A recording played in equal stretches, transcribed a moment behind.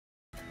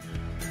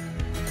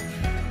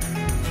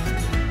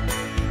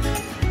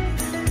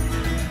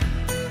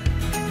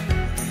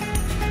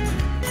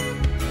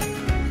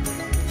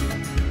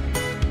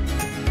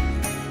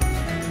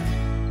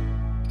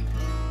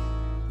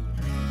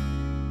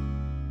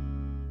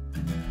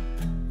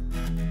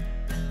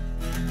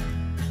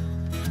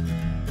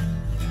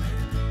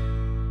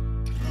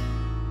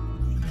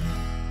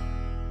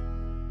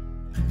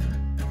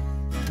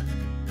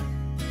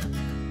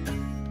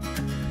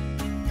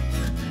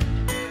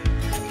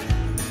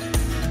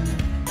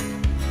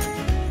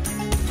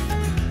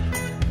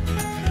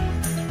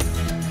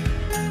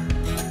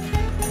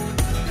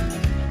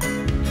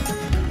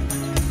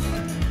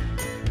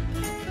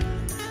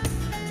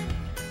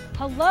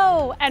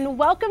Hello and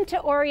welcome to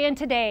Orion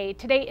Today.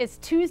 Today is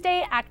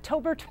Tuesday,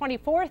 October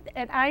 24th,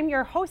 and I'm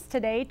your host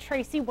today,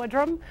 Tracy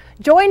Woodrum,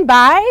 joined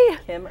by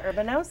Kim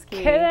Urbanowski.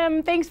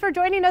 Kim, thanks for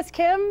joining us,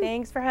 Kim.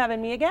 Thanks for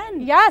having me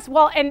again. Yes,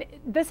 well, and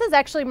this is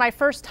actually my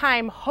first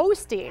time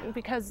hosting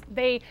because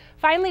they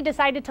finally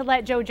decided to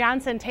let Joe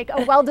Johnson take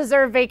a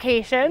well-deserved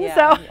vacation.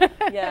 Yeah,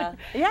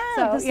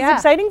 so this is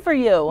exciting for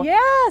you.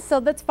 Yeah,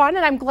 so that's fun,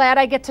 and I'm glad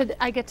I get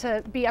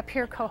to be up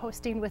here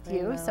co-hosting with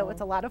you. So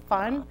it's a lot of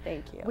fun. Oh,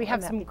 thank you. We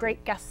have some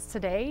great guests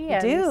today.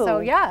 We do. So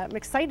yeah, I'm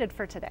excited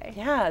for today.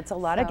 Yeah, it's a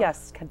lot of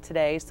guests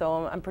today,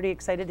 so I'm pretty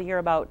excited to hear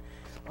about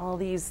all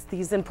these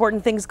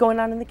important things going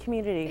on in the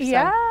community. So.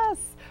 Yes.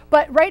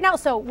 But right now,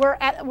 so we're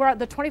at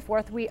the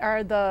 24th. We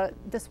are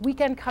this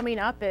weekend coming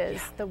up is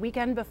the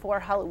weekend before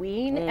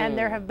Halloween, and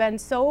there have been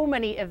so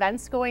many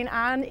events going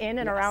on in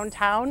and around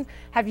town.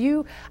 Have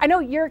you? I know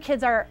your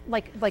kids are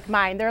like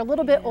mine. They're a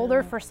little bit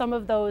older for some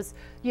of those,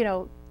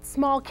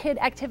 small kid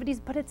activities,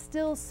 but it's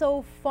still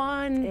so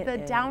fun. The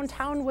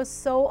downtown was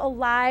so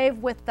alive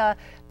with the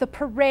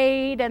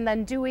parade, and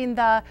then doing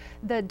the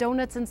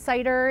donuts and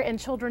cider in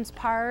Children's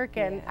Park.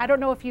 And I don't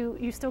know if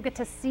you still get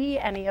to see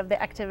any of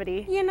the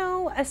activity.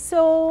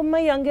 So my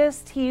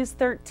youngest, he's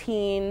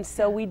 13,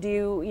 so we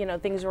do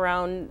things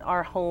around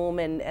our home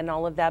and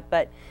all of that.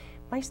 But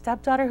my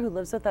stepdaughter, who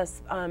lives with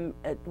us,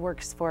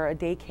 works for a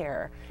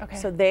daycare. Okay.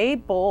 So they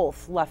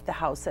both left the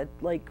house at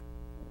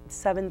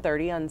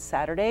 7:30 on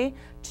Saturday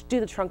to do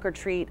the trunk or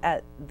treat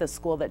at the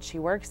school that she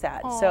works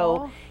at. Aww.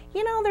 So,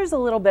 there's a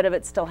little bit of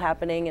it still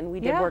happening, and we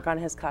did work on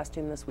his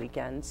costume this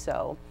weekend.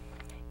 So,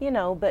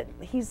 but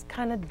he's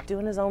kind of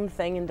doing his own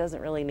thing and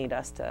doesn't really need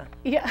us to,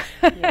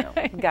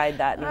 guide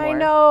that anymore. I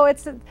know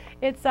it's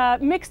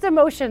mixed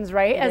emotions,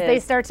 right? As they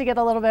start to get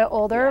a little bit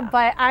older,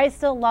 but I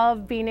still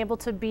love being able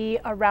to be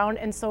around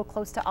and so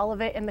close to all of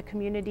it in the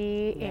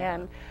community.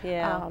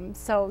 And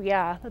so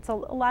yeah, that's a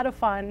lot of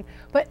fun.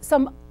 But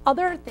some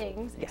other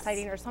things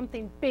exciting or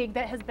something big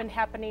that has been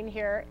happening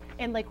here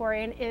in Lake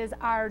Orion is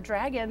our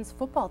Dragons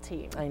football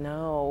team. I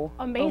know.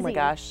 Amazing. Oh my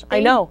gosh. They I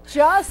know.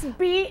 Just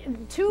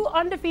beat two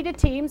undefeated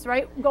teams,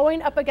 right?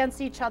 Going up against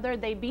each other.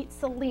 They beat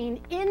Saline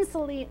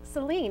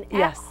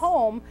at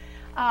home.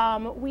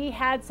 We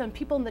had some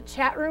people in the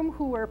chat room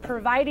who were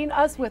providing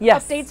us with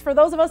updates for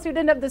those of us who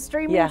didn't have the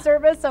streaming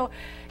service. So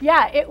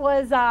yeah, it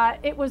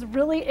was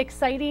really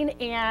exciting,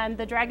 and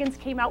the Dragons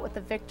came out with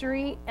the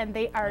victory, and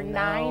they are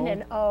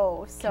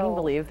 9-0. So can you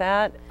believe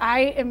that? I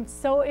am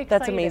so excited.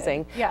 That's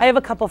amazing. Yeah. I have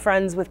a couple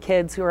friends with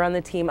kids who are on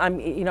the team.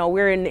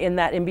 We're in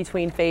that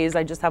in-between phase.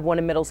 I just have one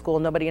in middle school,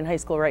 nobody in high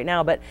school right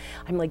now, but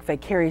I'm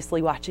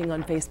vicariously watching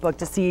on Facebook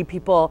to see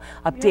people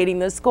updating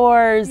the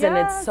scores, and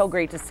it's so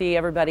great to see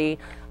everybody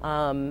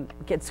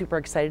get super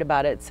excited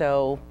about it.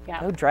 So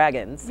go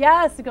Dragons.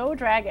 Yes, go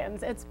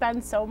Dragons. It's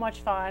been so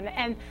much fun.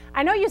 And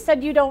I know you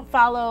said you don't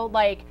follow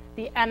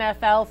the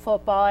NFL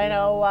football. I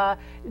know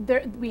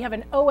we have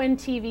an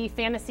ONTV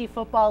Fantasy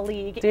Football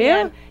League. Do you?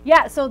 And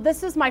yeah, so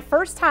this is my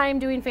first time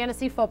doing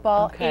fantasy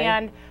football,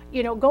 and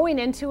going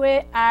into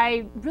it,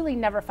 I really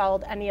never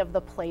followed any of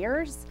the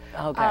players.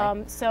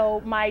 Okay.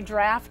 So my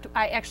draft,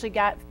 I actually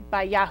got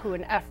by Yahoo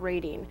an F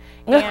rating.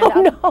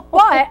 And,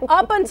 but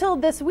up until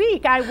this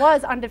week, I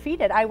was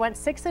undefeated. I went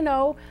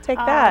 6-0. Take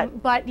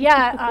that. But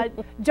yeah,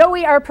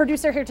 Joey, our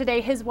producer here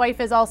today, his wife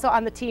is also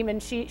on the team,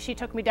 and she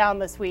took me down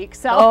this week.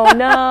 So oh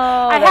no,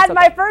 I had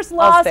my first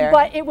loss,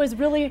 but it was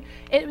really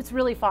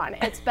fun.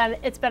 It's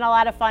been a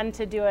lot of fun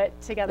to do it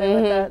together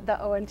with the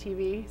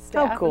ONTV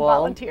staff and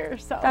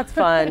volunteers. So that's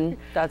fun.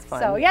 That's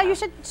fun. So yeah, you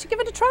should give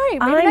it a try.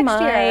 Maybe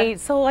next year.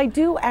 So I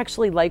do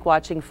actually like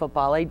watching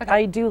football.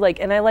 I do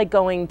and I like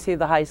going to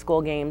the high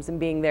school games and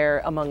being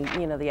there among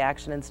the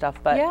action and stuff.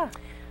 But I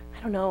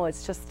don't know.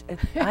 It's just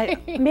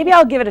maybe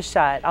I'll give it a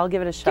shot.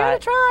 Give it a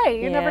try.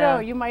 You never know.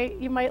 You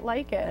might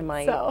like it. I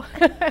might. So,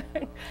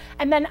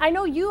 and then I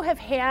know you have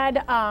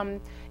had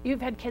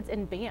you've had kids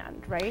in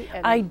band, right?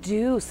 And I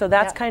do. So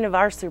that's kind of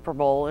our Super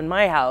Bowl in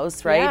my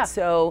house, right? Yeah.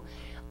 So,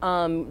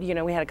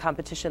 we had a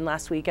competition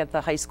last week at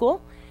the high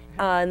school.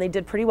 And they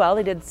did pretty well.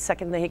 They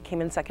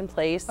came in second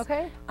place.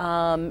 Okay.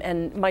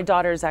 And my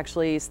daughter's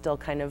actually still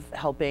kind of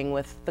helping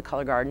with the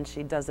color guard, and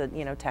she does it,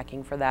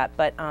 teching for that.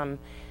 But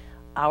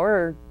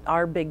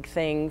our big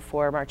thing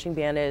for marching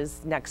band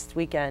is next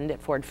weekend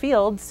at Ford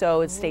Field.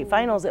 So it's state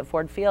finals at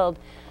Ford Field.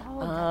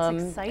 Oh,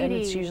 that's exciting. And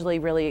it's usually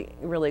really,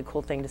 really a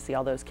cool thing to see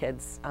all those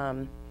kids.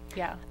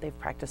 Yeah. They've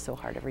practiced so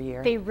hard every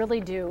year. They really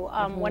do.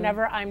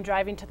 Whenever I'm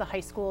driving to the high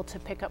school to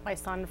pick up my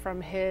son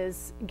from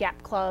his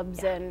GAP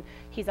clubs, and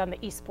he's on the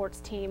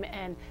esports team,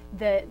 and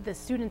the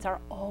students are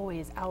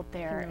always out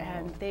there,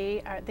 and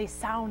they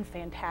sound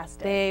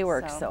fantastic. They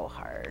work so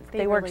hard.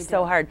 They work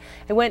so hard.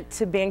 I went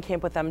to band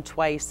camp with them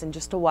twice, and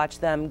just to watch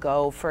them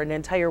go for an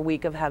entire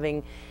week of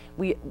having,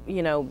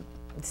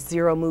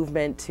 zero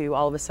movement to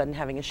all of a sudden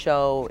having a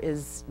show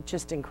is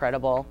just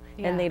incredible,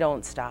 and they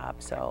don't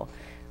stop. So.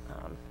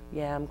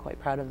 Yeah, I'm quite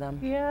proud of them.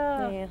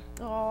 Yeah.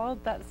 Oh,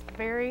 that's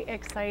very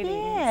exciting.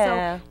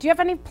 Yeah. So, do you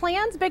have any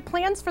plans, big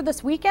plans for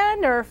this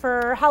weekend or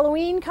for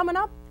Halloween coming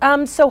up?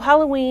 So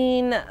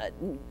Halloween,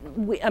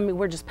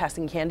 we're just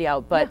passing candy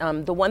out, but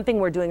the one thing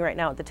we're doing right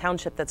now at the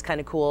township that's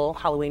kind of cool,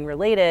 Halloween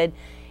related,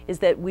 is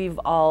that we've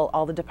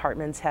all the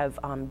departments have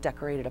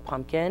decorated a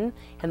pumpkin,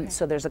 and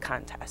so there's a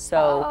contest.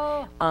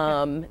 So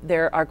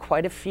there are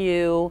quite a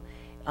few.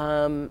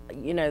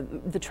 You know,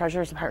 the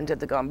treasurer's department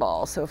did the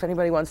gumball, so if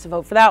anybody wants to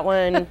vote for that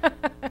one,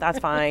 that's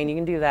fine. You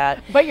can do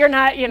that. But you're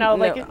not, you know,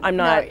 No, I'm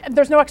not.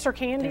 There's no extra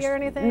candy or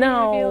anything.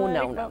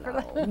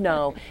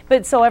 No.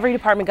 But so every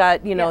department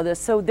got, you know, this.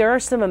 So there are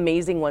some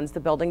amazing ones. The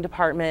building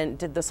department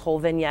did this whole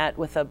vignette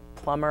with a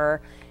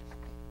plumber.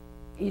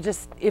 You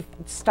just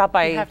stop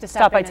by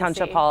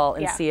Township Hall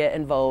and see it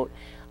and vote.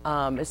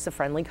 It's a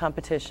friendly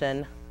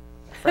competition.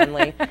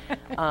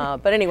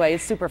 But anyway,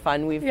 it's super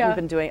fun. We've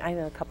been doing, I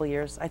know, a couple of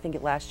years. I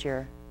think last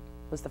year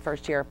was the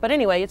first year. But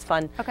anyway, it's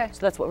fun. Okay. So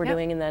that's what we're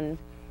doing, and then.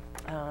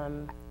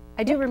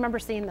 I do remember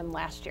seeing them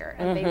last year,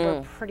 and they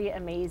were pretty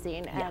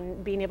amazing,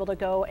 and being able to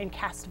go and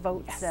cast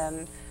votes,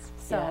 and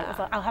so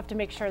I'll have to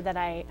make sure that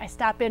I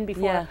stop in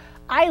before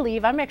I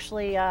leave. I'm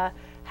actually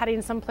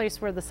heading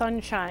someplace where the sun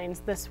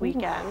shines this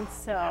weekend,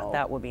 so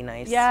that would be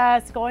nice.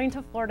 Yes, going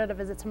to Florida to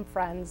visit some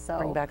friends. So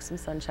bring back some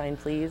sunshine,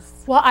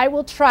 please. Well, I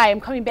will try.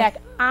 I'm coming back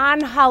on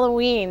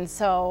Halloween,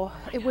 so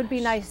it would be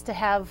nice to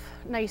have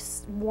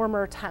nice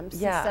warmer temps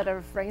instead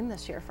of rain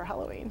this year for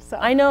Halloween. So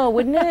I know,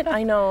 wouldn't it?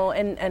 I know,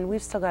 and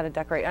we've still got to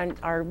decorate.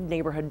 Our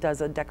neighborhood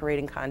does a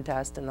decorating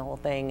contest and the whole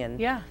thing,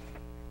 and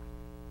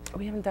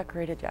we haven't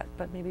decorated yet,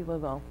 but maybe we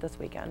will this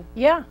weekend.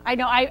 Yeah, I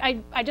know.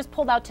 I just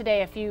pulled out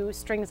today a few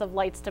strings of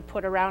lights to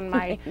put around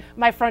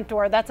my front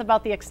door. That's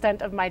about the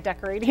extent of my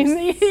decorating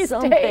these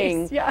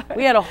days. Yeah.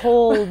 We had a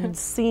whole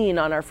scene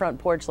on our front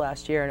porch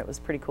last year, and it was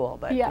pretty cool.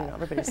 But you know,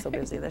 everybody's so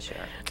busy this year.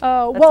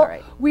 Oh, well,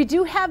 we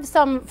do have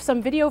some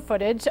video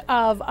footage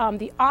of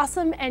the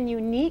Awesome and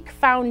Unique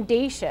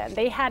Foundation.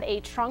 They had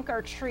a trunk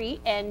or treat,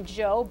 and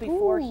Joe,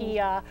 before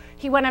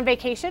he went on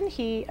vacation,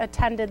 he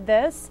attended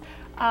this.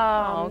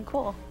 Oh,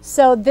 cool.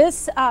 So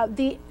this,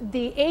 the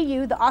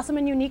AU, the Awesome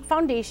and Unique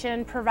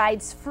Foundation,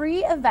 provides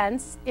free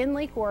events in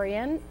Lake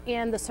Orion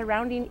and the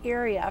surrounding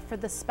area for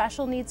the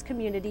special needs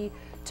community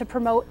to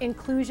promote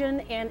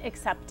inclusion and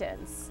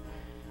acceptance.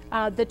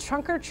 The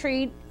trunk or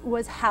treat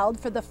was held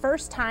for the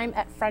first time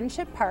at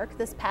Friendship Park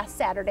this past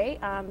Saturday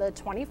on the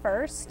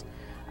 21st.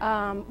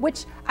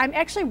 Which I'm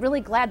actually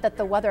really glad that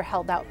the weather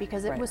held out,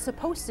 because it was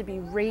supposed to be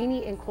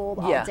rainy and cold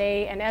all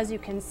day, and as you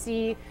can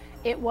see,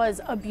 it was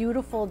a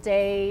beautiful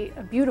day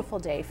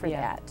for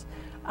that.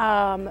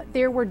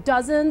 There were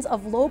dozens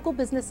of local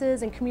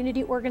businesses and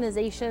community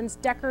organizations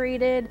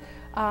decorated.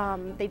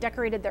 They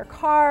decorated their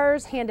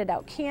cars, handed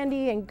out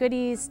candy and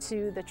goodies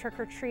to the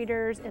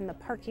trick-or-treaters in the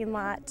parking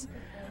lot.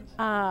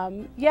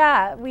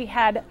 We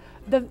had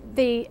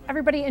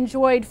everybody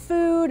enjoyed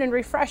food and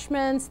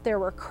refreshments. There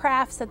were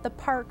crafts at the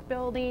park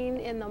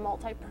building in the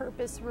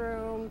multi-purpose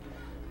room.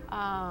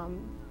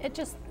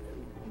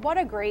 What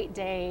a great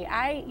day.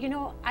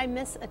 I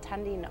miss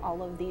attending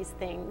all of these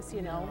things,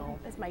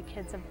 as my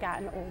kids have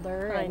gotten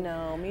older. I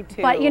know, me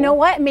too. But you know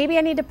what? Maybe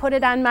I need to put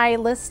it on my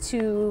list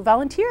to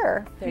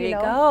volunteer. There you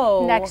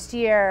go. Next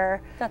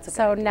year. That's a good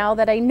So idea. now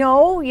that I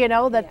know,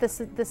 that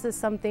this is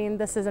something,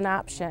 this is an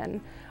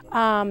option.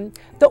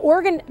 The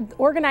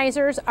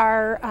organizers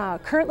are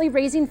currently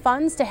raising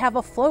funds to have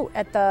a float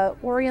at the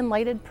Orion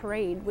Lighted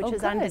Parade, which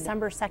is on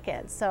December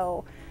 2nd.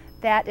 So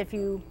that, if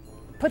you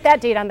put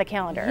that date on the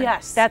calendar.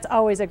 Yes. That's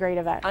always a great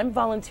event. I'm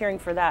volunteering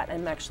for that.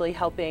 I'm actually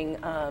helping,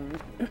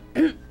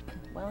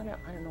 well, I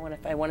don't know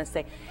if I want to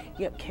say,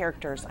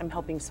 characters. I'm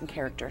helping some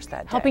characters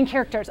that day. Helping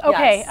characters.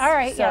 Okay. Yes. All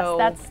right. So,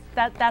 yes.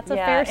 That's a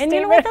fair statement. And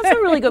you know what? That's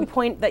a really good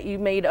point that you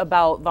made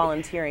about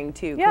volunteering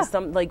too. Because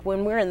like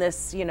when we're in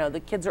this,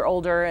 the kids are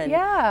older, and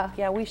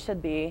we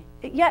should be.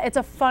 Yeah, it's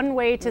a fun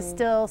way to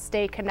still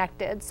stay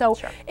connected. So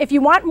if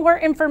you want more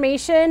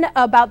information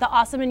about the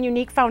Awesome and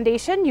Unique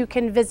Foundation, you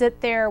can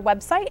visit their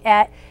website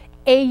at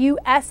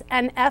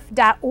ausnf.org,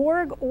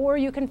 or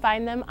you can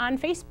find them on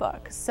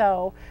Facebook.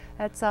 So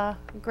that's a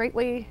great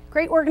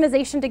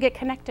organization to get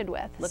connected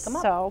with. Look them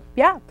up. So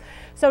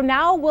so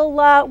now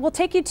we'll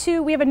take you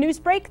to, we have a news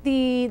break,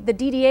 the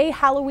DDA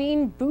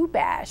Halloween Boo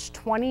Bash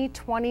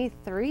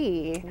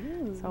 2023.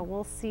 So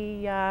we'll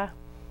see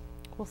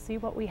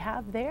what we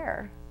have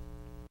there.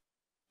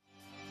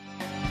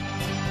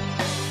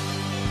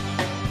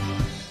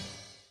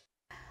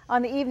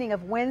 On the evening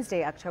of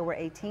Wednesday, October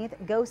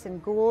 18th, ghosts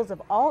and ghouls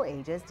of all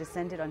ages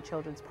descended on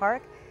Children's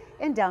Park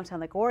in downtown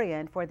Lake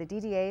Orion for the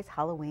DDA's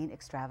Halloween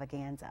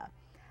extravaganza.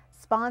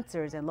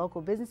 Sponsors and local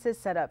businesses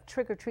set up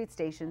trick-or-treat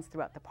stations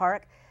throughout the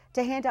park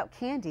to hand out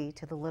candy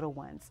to the little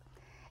ones.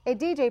 A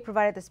DJ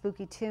provided the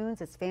spooky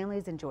tunes as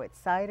families enjoyed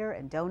cider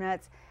and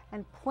donuts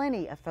and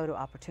plenty of photo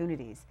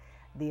opportunities.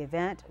 The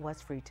event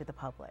was free to the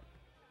public.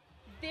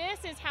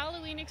 This is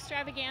Halloween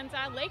extravaganza,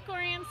 Lake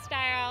Orion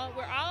style.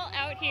 We're all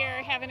out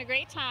here having a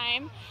great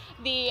time.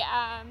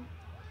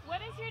 What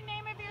is your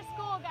name of your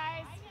school,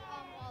 guys?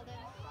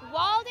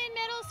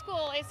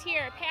 school is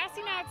here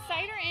passing out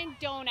cider and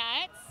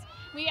donuts.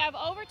 We have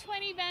over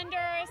 20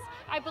 vendors.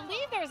 I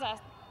believe there's a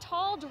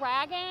tall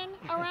dragon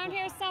around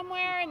here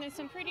somewhere, and there's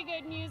some pretty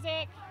good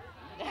music.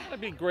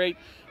 It'd be great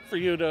for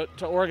you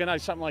to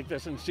organize something like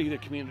this and see the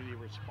community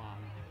respond.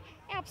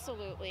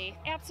 Absolutely,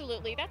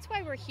 absolutely. That's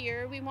why we're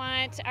here. We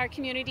want our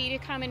community to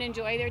come and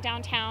enjoy their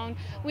downtown.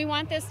 We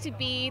want this to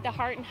be the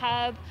heart and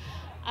hub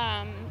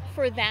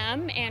for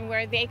them, and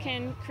where they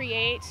can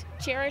create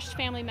cherished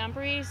family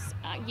memories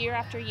year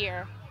after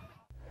year.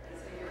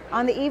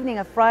 On the evening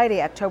of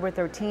Friday, October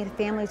 13th,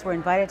 families were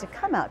invited to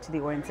come out to the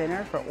Orion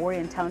Center for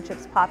Orion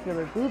Township's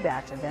popular Boo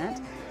Bash event.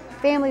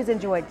 Families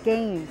enjoyed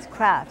games,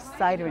 crafts,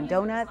 cider and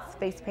donuts,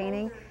 face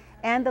painting,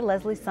 and the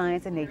Leslie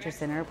Science and Nature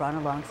Center brought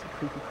along some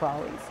creepy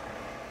crawlies.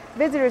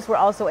 Visitors were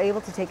also able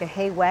to take a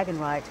hay wagon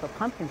ride to a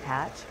pumpkin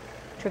patch.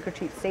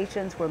 Trick-or-treat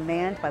stations were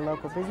manned by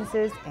local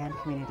businesses and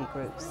community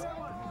groups.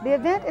 The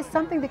event is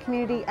something the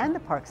community and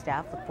the park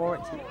staff look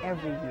forward to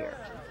every year.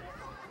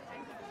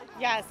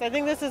 Yes, I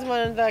think this is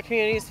one of the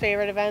community's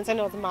favorite events. I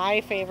know it's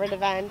my favorite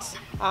event.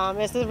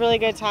 It's a really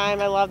good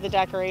time. I love the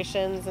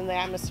decorations and the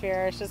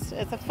atmosphere. It's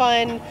a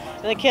fun,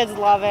 and the kids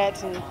love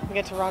it, and we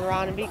get to run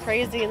around and be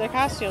crazy in their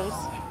costumes.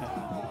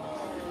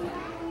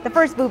 The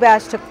first Boo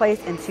Bash took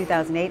place in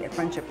 2008 at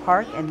Friendship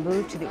Park and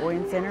moved to the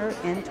Orion Center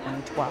in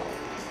 2012.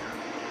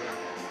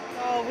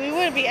 So we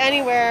wouldn't be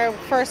anywhere,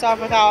 first off,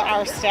 without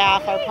our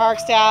staff, our park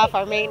staff,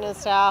 our maintenance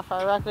staff,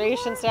 our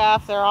recreation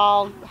staff. They're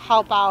all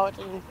help out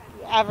and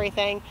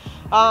everything.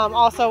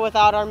 Also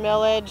without our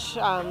millage,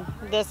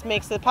 this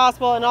makes it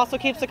possible, and also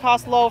keeps the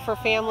cost low for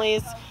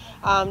families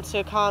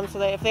to come, so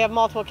that if they have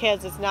multiple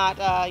kids, it's not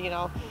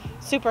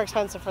super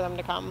expensive for them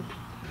to come.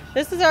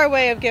 This is our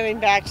way of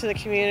giving back to the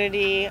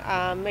community.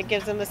 It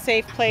gives them a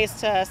safe place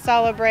to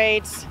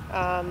celebrate,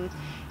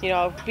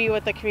 be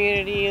with the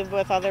community,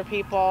 with other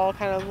people,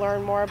 kind of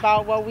learn more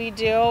about what we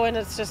do, and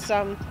it's just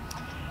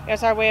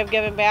it's our way of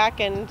giving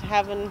back and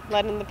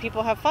letting the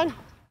people have fun.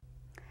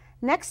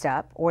 Next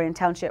up, Orion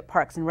Township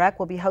Parks and Rec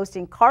will be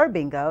hosting Car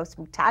Bingo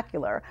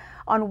Spectacular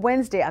on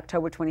Wednesday,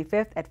 October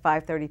 25th at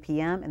 5:30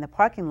 p.m. in the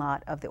parking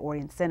lot of the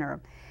Orion Center.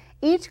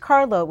 Each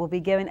carload will be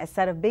given a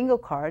set of bingo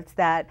cards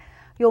that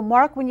you'll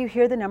mark when you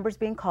hear the numbers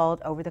being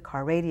called over the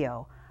car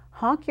radio.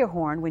 Honk your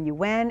horn when you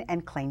win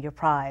and claim your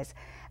prize.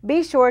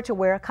 Be sure to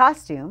wear a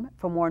costume.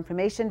 For more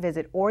information,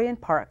 visit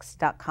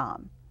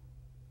orionparks.com.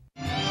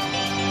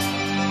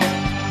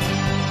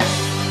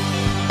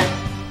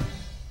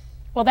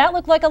 Well, that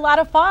looked like a lot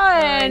of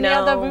fun. I know.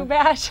 Yeah, the Boo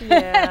Bash.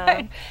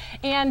 Yeah.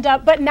 And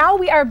but now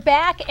we are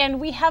back,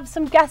 and we have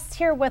some guests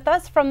here with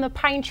us from the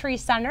Pine Tree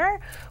Center.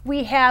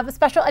 We have a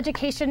special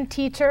education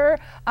teacher,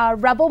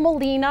 Rebel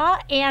Molina,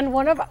 and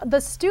one of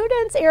the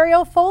students,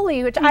 Ariel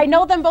Foley, which I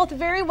know them both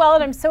very well,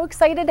 and I'm so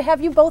excited to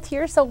have you both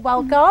here. So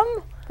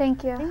welcome.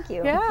 Thank you. Thank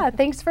you. Yeah,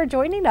 thanks for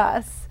joining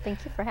us.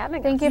 Thank you for having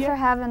us. Thank you for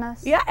having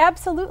us. Yeah,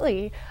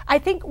 absolutely. I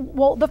think,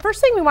 well, the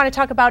first thing we want to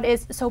talk about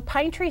is, so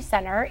Pine Tree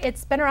Center,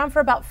 it's been around for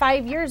about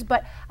 5 years,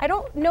 but I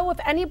don't know if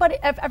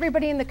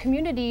everybody in the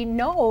community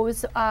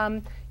knows,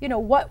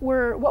 what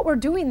we're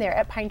doing there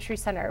at Pine Tree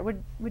Center.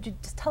 Would you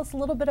just tell us a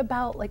little bit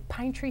about like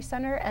Pine Tree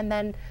Center, and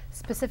then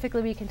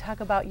specifically we can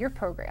talk about your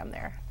program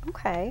there.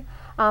 Okay.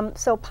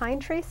 So Pine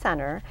Tree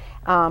Center,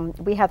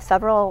 we have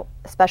several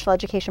special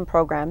education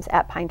programs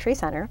at Pine Tree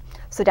Center.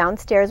 So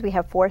downstairs we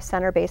have 4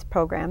 center-based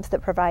programs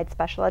that provide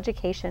special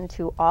education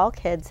to all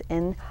kids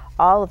in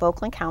all of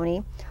Oakland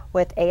County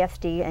with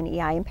ASD and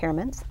EI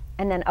impairments.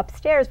 And then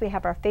upstairs we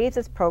have our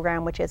Phases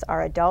program, which is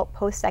our adult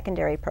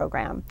post-secondary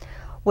program,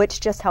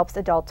 which just helps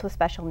adults with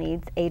special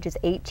needs ages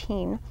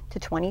 18 to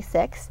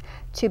 26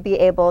 to be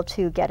able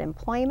to get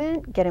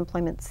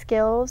employment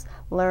skills,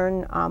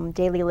 learn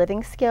daily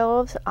living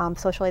skills,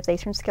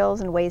 socialization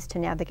skills, and ways to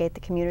navigate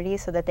the community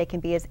so that they can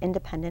be as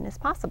independent as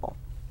possible.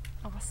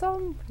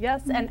 Awesome.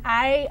 Yes, and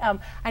I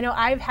know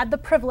I've had the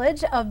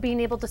privilege of being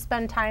able to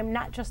spend time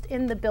not just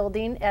in the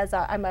building as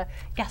I'm a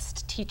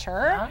guest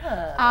teacher,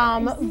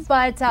 nice.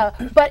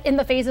 but in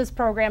the Phases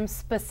program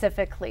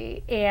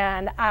specifically,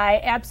 and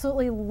I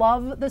absolutely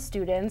love the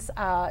students.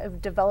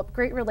 I've developed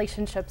great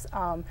relationships,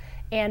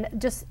 and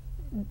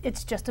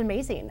it's just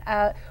amazing.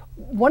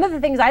 One of the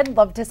things I'd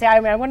love to say,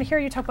 I want to hear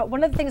you talk about,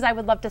 one of the things I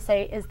would love to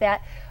say is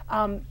that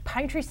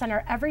Pine Tree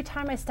Center, every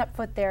time I step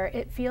foot there,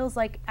 it feels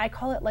like, I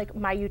call it like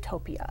my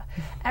utopia.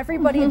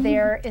 Everybody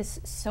there is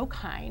so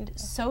kind,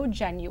 so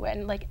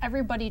genuine, like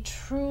everybody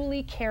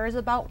truly cares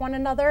about one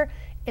another.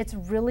 It's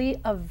really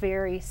a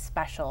very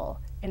special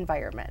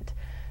environment.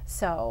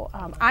 So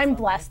I'm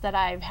blessed that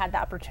I've had the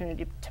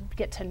opportunity to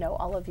get to know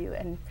all of you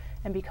and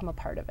become a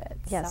part of it.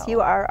 Yes, so.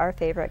 You are our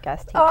favorite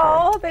guest teacher.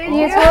 Oh, thank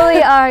you. You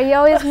totally are. You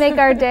always make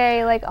our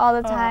day, like all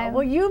the time.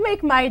 Well, you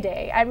make my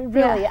day.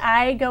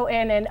 I go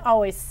in and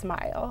always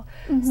smile.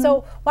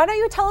 So why don't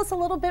you tell us a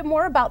little bit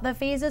more about the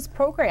Phases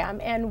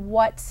program and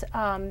what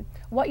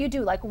you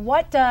do? Like,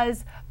 what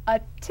does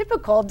a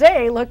typical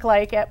day look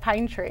like at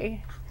Pine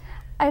Tree?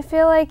 I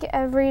feel like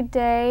every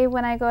day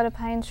when I go to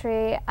Pine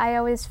Tree, I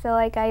always feel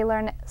like I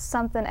learn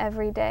something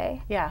every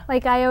day. Yeah.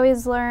 Like I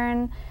always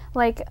learn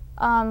like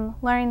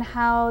learning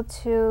how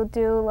to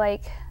do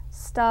like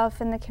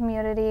stuff in the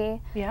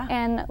community,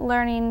 and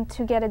learning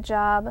to get a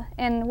job,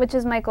 and which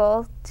is my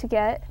goal to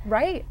get.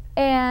 Right.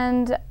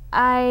 And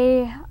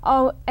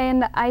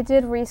I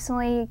did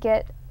recently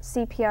get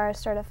CPR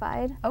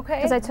certified. Okay.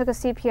 Because I took a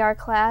CPR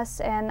class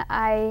and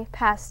I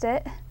passed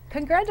it.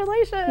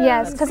 Congratulations.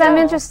 Yes, because I'm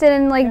interested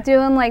in like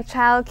doing like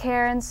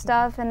childcare and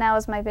stuff, and that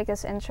was my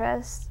biggest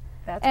interest.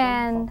 That's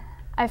and wonderful.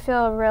 I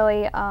feel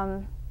really,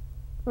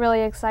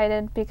 really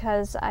excited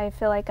because I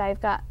feel like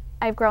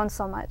I've grown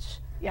so much.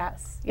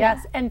 Yes,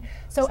 yes. And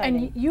so,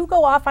 and you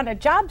go off on a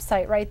job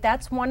site, right?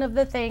 That's one of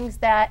the things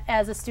that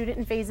as a student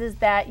in phases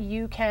that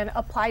you can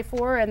apply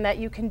for and that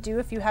you can do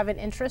if you have an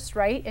interest,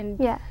 right?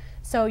 And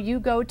so you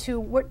go to,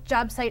 what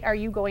job site are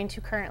you going to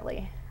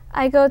currently?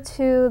 I go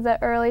to the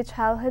Early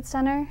Childhood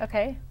Center.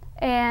 Okay.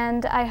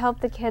 And I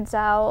help the kids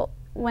out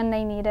when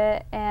they need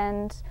it,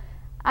 and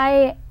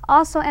I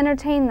also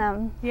entertain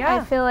them. Yeah.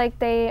 I feel like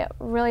they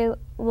really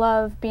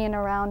love being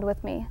around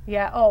with me.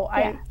 Yeah. Oh,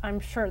 I'm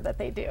sure that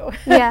they do.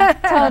 Yeah,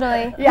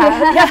 totally.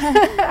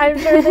 I'm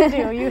sure they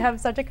do. You have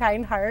such a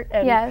kind heart.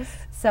 And yes.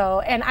 So,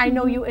 and I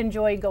know you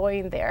enjoy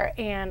going there,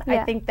 and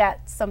I think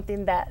that's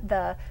something that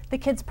the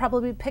kids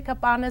probably pick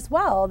up on as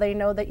well. They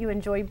know that you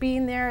enjoy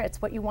being there.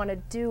 It's what you want to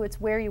do.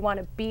 It's where you want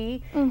to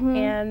be,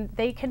 and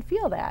they can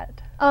feel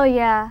that. Oh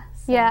yeah.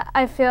 So. Yeah,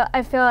 I feel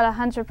it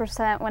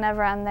 100%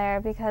 whenever I'm there,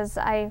 because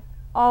I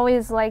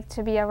always like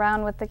to be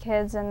around with the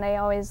kids, and they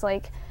always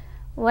like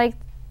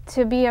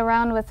to be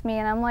around with me,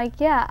 and I'm like,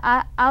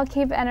 yeah, I'll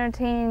keep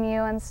entertaining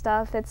you and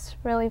stuff. It's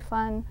really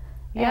fun.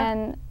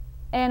 Yeah.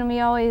 And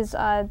we always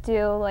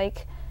do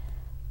like,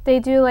 they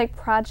do like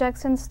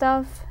projects and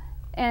stuff,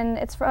 and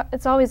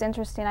it's always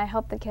interesting. I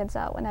help the kids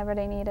out whenever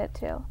they need it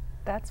too.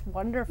 That's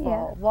wonderful.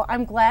 Yeah. Well,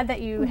 I'm glad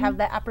that you have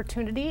that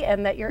opportunity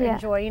and that you're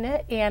enjoying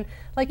it. And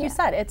like you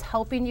said, it's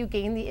helping you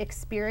gain the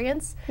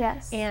experience.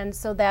 Yes. And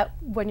so that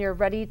when you're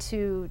ready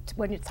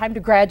when it's time to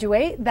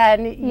graduate,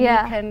 then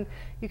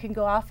you can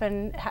go off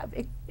and have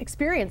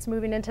experience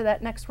moving into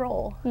that next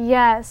role.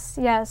 Yes,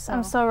 yes.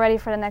 I'm so ready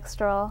for the next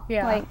role.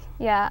 Yeah.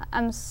 Like,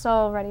 I'm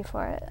so ready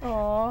for it.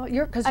 Oh,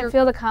 I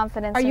feel the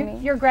confidence in me.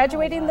 You're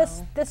graduating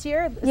this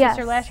year? Is this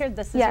your last year?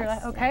 This is your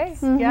last, okay.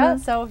 Yes. Yeah,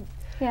 so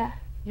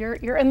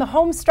You're in the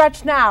home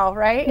stretch now,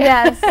 right?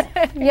 Yes.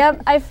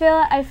 Yep. I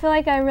feel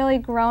like I really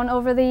grown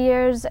over the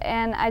years,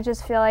 and I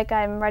just feel like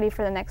I'm ready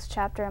for the next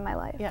chapter in my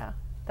life. Yeah.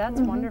 That's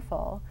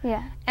wonderful.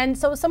 Yeah. And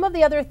so some of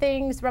the other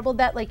things, Rebel,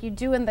 that like you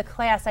do in the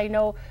class, I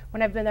know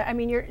when I've been there, I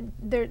mean,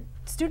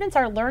 students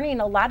are learning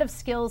a lot of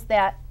skills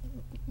that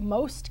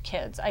most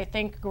kids, I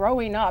think,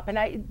 growing up,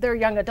 and they're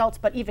young adults,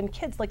 but even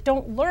kids like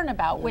don't learn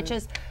about, which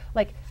is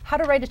like how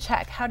to write a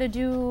check, how to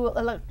do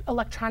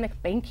electronic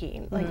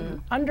banking, like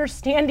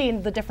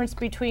understanding the difference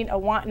between a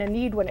want and a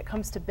need when it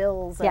comes to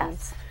bills.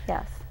 Yes.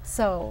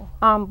 So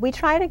we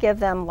try to give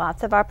them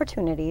lots of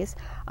opportunities.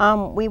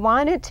 We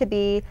want it to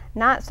be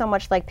not so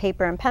much like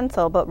paper and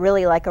pencil, but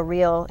really like a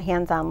real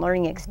hands-on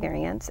learning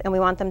experience. And we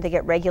want them to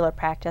get regular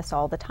practice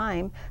all the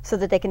time so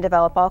that they can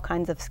develop all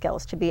kinds of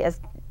skills to be as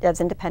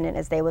independent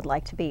as they would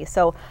like to be.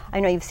 So I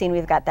know you've seen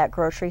we've got that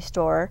grocery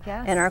store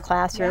in our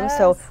classroom,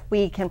 so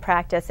we can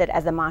practice it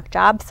as a mock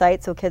job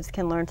site so kids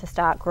can learn to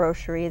stock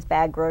groceries,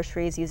 bag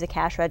groceries, use a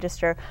cash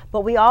register.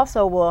 But we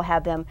also will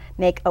have them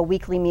make a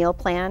weekly meal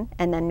plan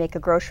and then make a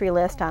grocery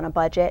list on a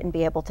budget and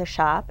be able to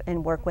shop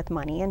and work with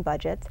money and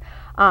budgets.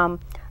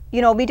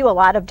 You know, we do a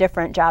lot of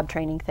different job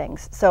training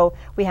things. So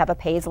we have a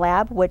PAYS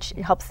lab, which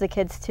helps the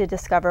kids to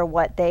discover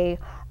what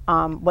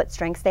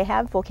strengths they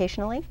have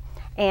vocationally.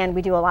 And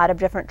we do a lot of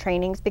different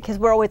trainings because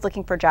we're always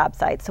looking for job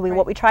sites. So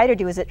what we try to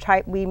do is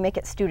we make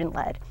it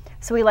student-led.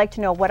 So we like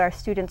to know what our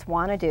students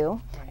want to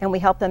do, and we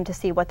help them to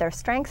see what their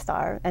strengths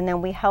are, and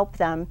then we help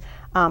them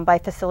by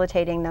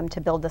facilitating them to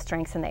build the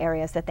strengths in the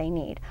areas that they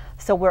need.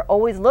 So we're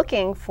always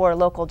looking for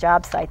local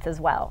job sites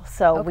as well.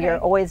 So we are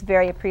always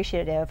very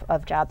appreciative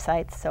of job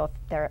sites. So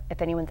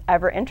if anyone's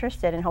ever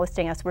interested in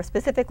hosting us, we're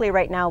specifically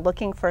right now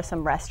looking for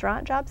some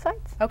restaurant job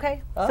sites.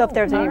 Okay. So if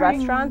there's any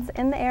restaurants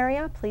in the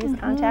area, please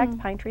contact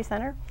Pine Tree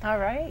Center. All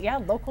right. Yeah,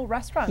 local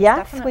restaurants. Yes,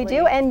 definitely. we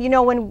do. And you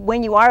know,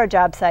 when you are a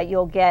job site,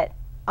 you'll get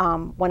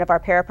one of our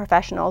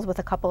paraprofessionals with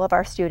a couple of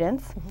our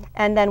students,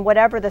 and then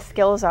whatever the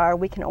skills are,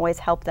 we can always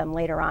help them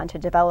later on to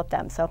develop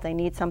them. So if they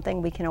need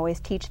something, we can always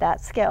teach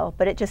that skill,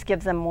 but it just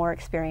gives them more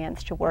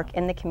experience to work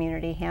in the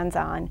community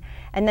hands-on,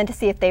 and then to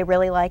see if they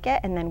really like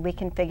it, and then we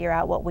can figure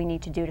out what we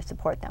need to do to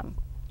support them.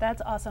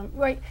 That's awesome.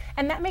 Right,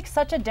 and that makes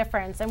such a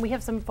difference. And we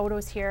have some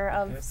photos here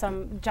of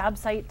some job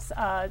sites,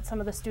 some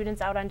of the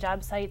students out on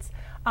job sites.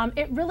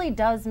 It really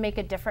does make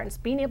a difference,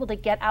 being able to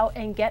get out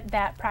and get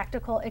that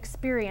practical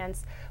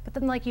experience. But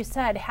then, like you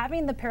said,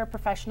 having the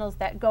paraprofessionals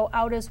that go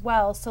out as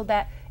well, so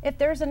that if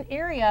there's an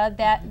area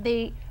that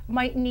they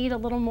might need a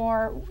little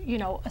more,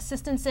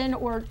 assistance in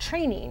or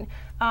training,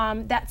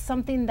 that's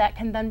something that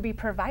can then be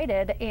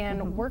provided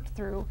and worked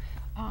through,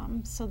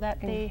 so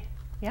that they.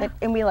 Yeah.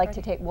 And we like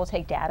to we'll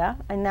take data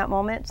in that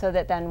moment so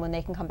that then when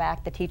they can come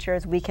back, the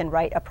teachers, we can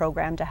write a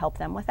program to help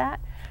them with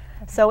that.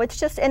 So it's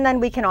just, and then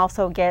we can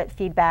also get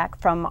feedback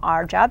from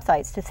our job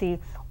sites to see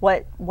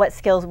what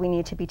skills we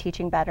need to be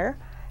teaching better,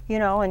 you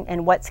know,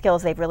 and what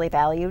skills they've really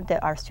valued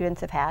that our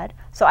students have had.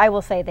 So I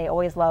will say they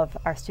always love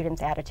our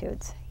students'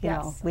 attitudes. You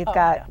know, we've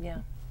got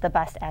the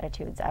best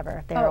attitudes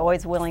ever. They're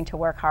always willing to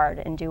work hard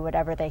and do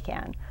whatever they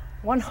can.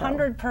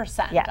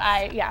 100%.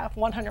 Yes. Yeah,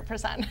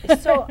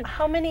 100%. So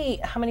how many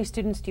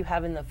students do you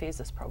have in the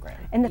Phases program?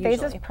 In the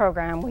Phases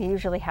program, we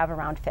usually have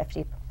around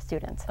 50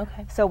 students.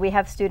 Okay. So we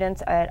have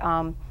students at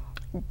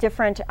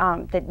different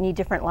that need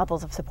different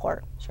levels of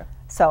support. Sure.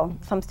 So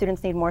some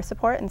students need more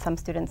support, and some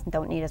students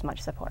don't need as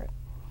much support.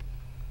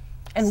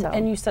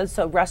 And you said,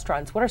 so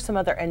restaurants, what are some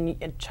other, and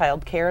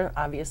childcare,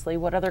 obviously,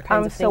 what other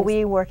kinds of things? So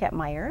we work at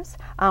Myers,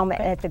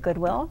 at the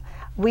Goodwill.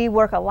 We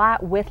work a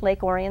lot with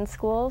Lake Orion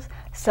schools,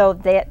 so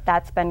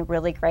that's been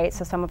really great.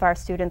 So some of our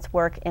students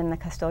work in the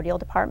custodial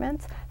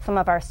departments. Some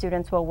of our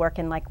students will work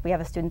in, like, we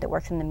have a student that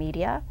works in the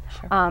media.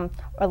 Sure.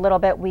 A little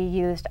bit we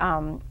used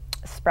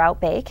Sprout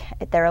Bake.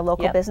 They're a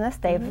local business.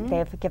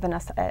 They've given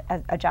us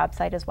a job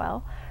site as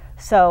well.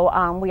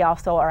 So we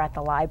also are at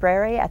the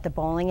library, at the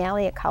bowling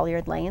alley, at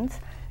Colliard Lanes.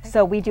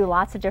 So we do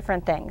lots of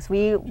different things.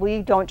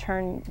 We don't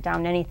turn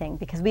down anything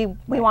because we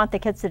want the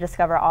kids to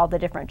discover all the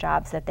different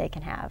jobs that they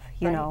can have,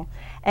 you know.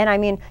 And I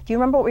mean, do you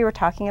remember what we were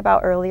talking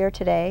about earlier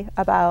today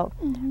about,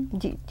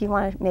 do you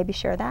want to maybe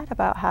share that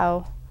about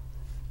how?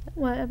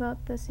 What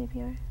about the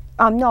CPR?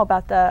 No,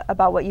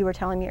 about what you were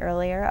telling me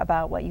earlier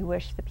about what you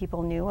wish the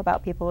people knew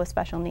about people with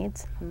special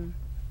needs.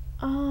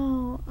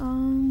 Oh,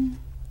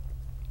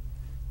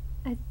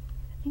 I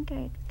think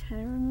I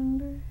kind of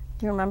remember.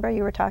 Do you remember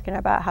you were talking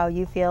about how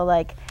you feel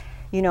like,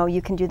 you know,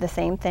 you can do the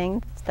same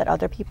things that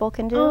other people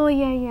can do? Oh,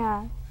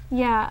 yeah.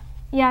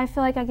 I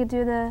feel like I could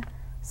do the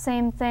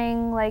same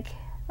thing, like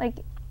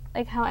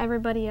how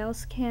everybody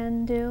else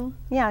can do.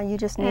 Yeah, you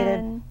just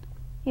needed.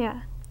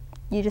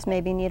 You just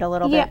maybe need a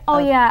little bit.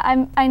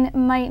 I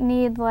might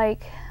need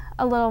like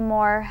a little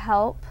more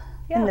help.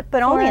 Yeah,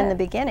 but only in the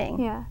beginning.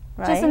 Yeah,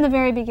 right? Just in the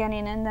very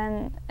beginning, and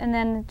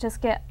then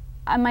just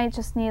I might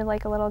just need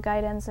like a little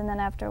guidance, and then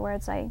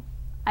afterwards I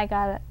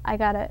got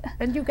it.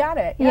 And you got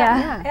it.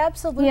 Yeah.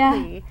 Absolutely.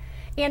 Yeah.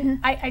 And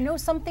I know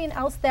something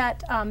else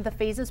that the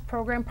Phases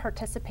program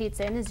participates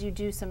in is you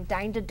do some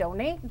Dine to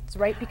Donate,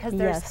 right? Because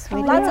there's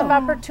lots of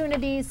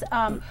opportunities.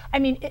 I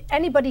mean,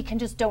 anybody can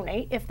just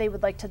donate if they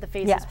would like to the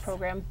Phases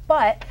program,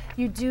 but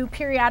you do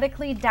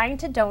periodically Dine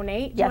to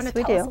Donate. Do you want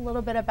to tell us a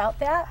little bit about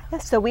that?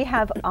 Yes, so we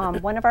have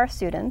one of our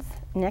students,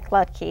 Nick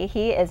Lutke.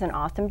 He is an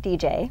awesome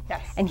DJ,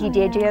 and he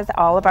DJs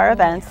all of our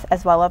events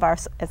as well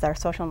as our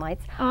social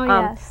nights.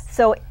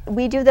 So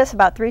we do this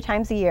about 3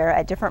 times a year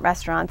at different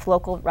restaurants,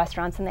 local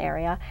restaurants in the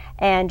area.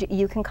 And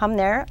you can come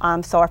there.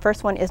 So our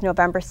first one is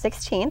November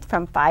 16th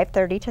from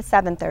 5:30 to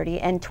 7:30,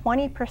 and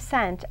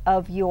 20%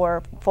 of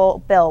your full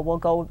bill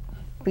will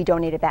be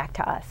donated back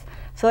to us.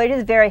 So it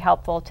is very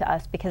helpful to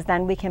us because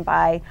then we can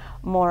buy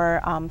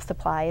more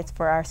supplies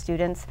for our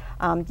students.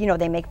 You know,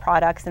 they make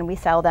products and we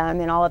sell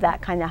them, and all of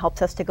that kind of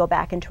helps us to go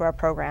back into our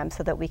program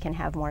so that we can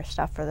have more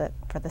stuff for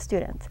the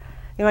students.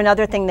 You know,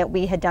 another thing that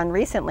we had done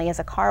recently is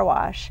a car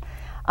wash.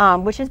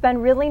 Which has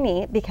been really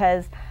neat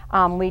because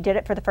we did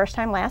it for the first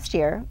time last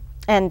year,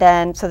 and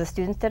then so the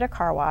students did a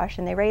car wash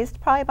and they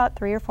raised probably about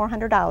 $300 or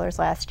 $400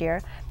 last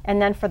year,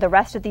 and then for the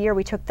rest of the year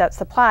we took the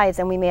supplies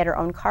and we made our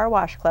own car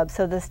wash club,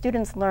 so the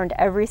students learned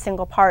every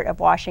single part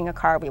of washing a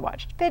car. We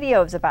watched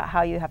videos about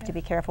how you have to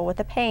be careful with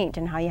the paint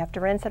and how you have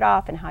to rinse it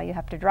off and how you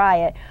have to dry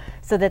it,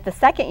 so that the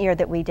second year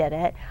that we did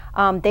it,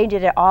 they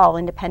did it all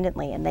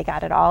independently and they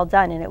got it all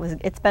done, and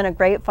it's been a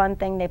great fun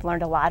thing. They've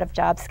learned a lot of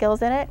job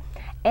skills in it.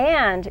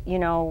 And, you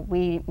know,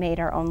 we made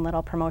our own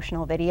little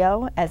promotional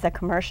video as a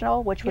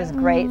commercial, which was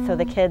great. So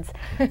the kids,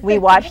 we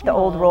watched the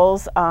old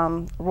Rolls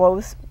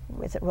Royce?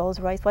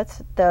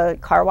 What's the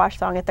car wash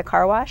song at the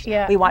car wash?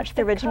 Yeah. We watched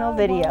the original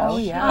video. Oh,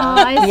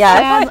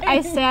 yeah.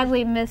 I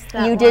sadly missed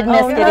that. You did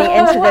miss getting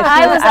into the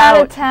I was out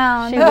of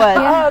town. She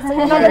was. It's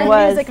another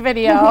music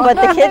video. But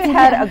the kids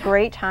had a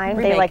great time.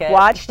 They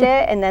watched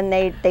it, and then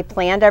they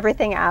planned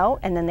everything out,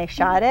 and then they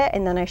shot it,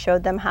 and then I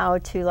showed them how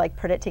to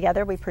put it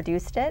together. We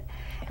produced it.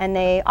 And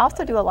they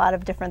also do a lot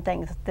of different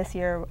things. This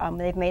year,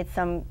 they've made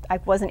some, I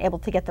wasn't able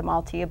to get them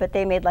all to you, but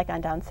they made, on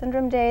Down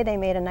Syndrome Day, they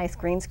made a nice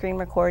green screen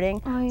recording.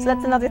 So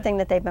that's another thing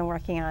that they've been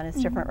working on is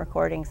different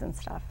recordings and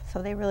stuff.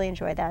 So they really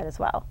enjoy that as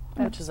well.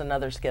 Which is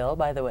another skill,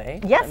 by the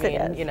way. Yes, it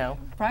is. You know.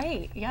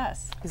 Right,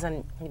 yes. Because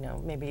then, you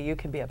know, maybe you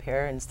could be up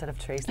here instead of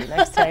Tracy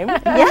next time.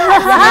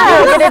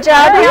 Yes, get a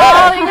job here.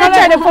 I'm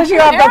trying to push you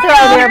off the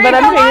throne here, but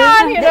I'm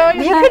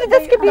thinking,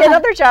 this could be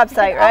another job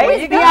site,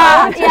 right?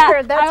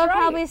 That's I would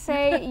probably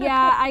say,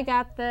 I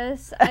got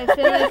this. I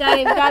feel like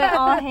I got it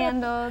all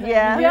handled.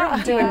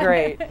 You're doing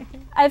great.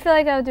 I feel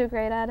like I would do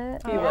great at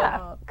it. You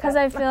will. Because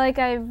I feel like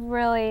I've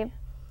really,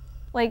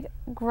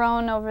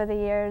 grown over the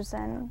years,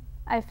 and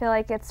I feel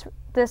like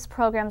this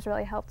program's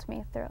really helped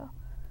me through.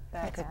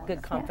 That's a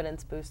good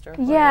confidence booster.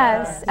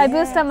 Yes, I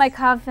boosted up my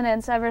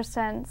confidence ever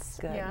since.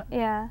 Good. Yeah.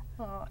 Yeah.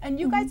 Oh, and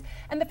you guys,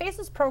 and the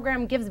Faces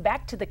program gives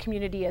back to the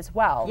community as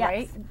well, Yes.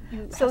 right? You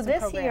have So some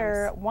this programs.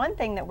 year, one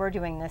thing that we're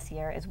doing this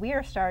year is we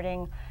are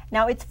starting,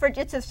 now it's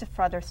just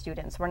for other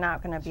students. We're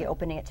not going to be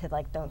opening it to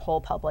like the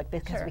whole public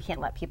because we can't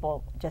let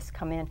people just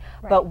come in.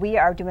 But we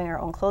are doing our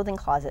own clothing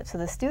closet. So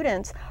the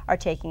students are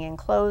taking in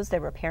clothes, they're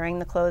repairing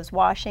the clothes,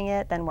 washing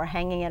it, then we're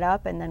hanging it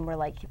up, and then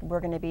we're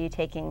going to be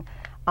taking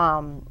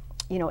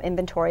you know,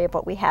 inventory of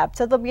what we have.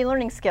 So they'll be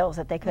learning skills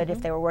that they could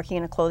if they were working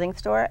in a clothing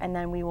store, and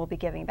then we will be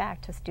giving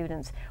back to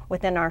students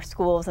within our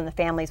schools and the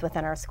families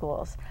within our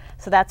schools.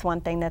 So that's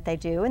one thing that they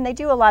do. And they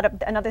do a lot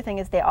of, another thing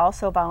is they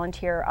also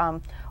volunteer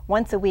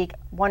once a week.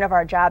 One of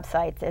our job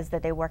sites is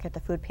that they work at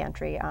the food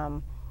pantry.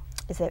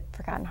 Is it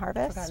Forgotten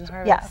Harvest? Forgotten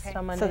Harvest. Yes. Okay.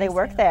 So Mondays, they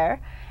work yeah.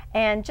 there.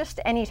 And just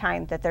any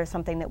time that there's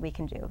something that we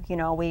can do. You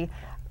know,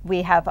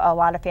 we have a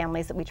lot of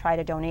families that we try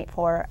to donate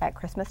for at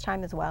Christmas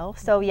time as well.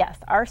 So yes,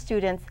 our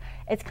students,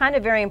 it's kind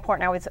of very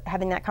important. I was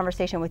having that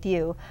conversation with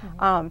you.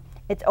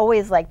 It's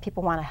always like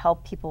people want to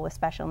help people with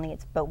special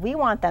needs, but we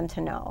want them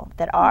to know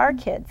that our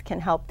kids can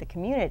help the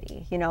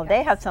community. You know,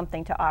 they have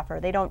something to offer.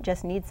 They don't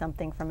just need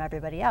something from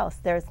everybody else.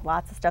 There's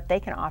lots of stuff they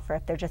can offer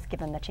if they're just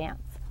given the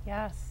chance.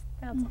 Yes,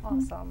 that's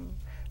awesome.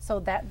 So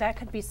that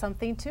could be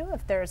something too,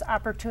 if there's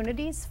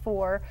opportunities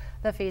for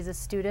the Phases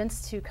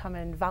students to come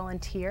and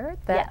volunteer,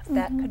 that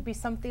could be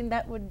something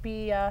that would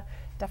be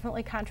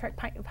definitely contract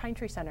Pine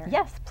Tree Center.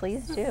 Yes,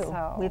 please do.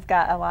 So. We've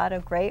got a lot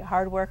of great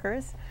hard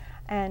workers,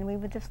 and we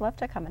would just love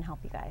to come and help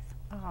you guys.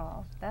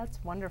 Oh, that's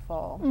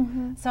wonderful.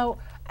 So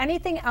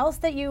anything else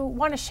that you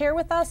want to share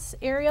with us,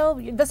 Ariel?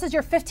 This is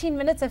your 15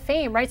 minutes of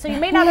fame, right? So you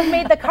may not have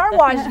made the car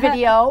wash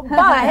video, but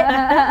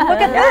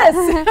look at this.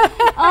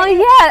 Oh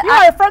yeah. You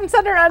are front and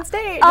center on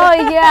stage. Oh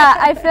yeah.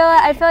 I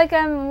feel like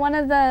I'm one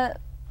of the,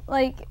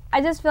 like, I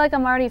just feel like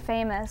I'm already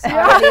famous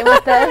already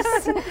with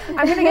this.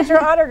 I'm going to get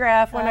your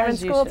autograph when I'm in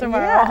school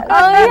tomorrow. Yeah.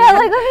 Oh yeah,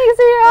 like let me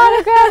see your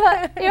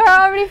autograph. You're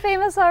already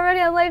famous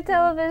already on live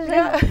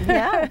television.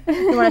 Yeah.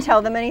 You want to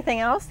tell them anything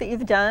else that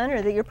you've done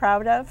or that you're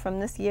proud of from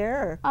this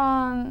year?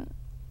 Or?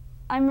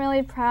 I'm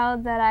really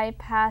proud that I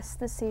passed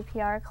the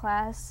CPR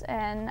class,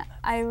 and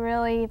I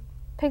really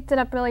picked it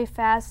up really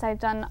fast. I've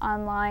done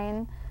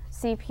online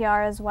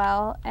CPR as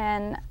well,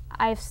 and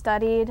I've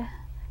studied,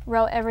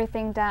 wrote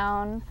everything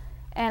down,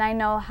 and I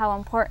know how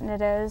important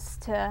it is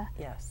to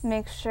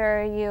make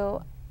sure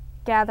you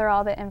gather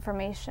all the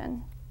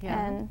information.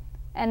 And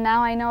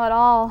now I know it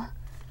all.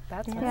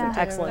 That's an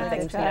excellent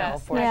thing to know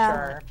for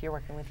sure if you're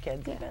working with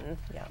kids even.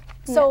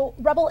 So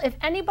Rebel, if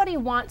anybody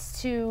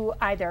wants to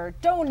either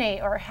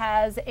donate or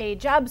has a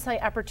job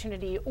site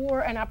opportunity or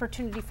an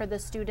opportunity for the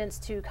students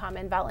to come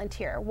and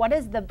volunteer, what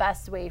is the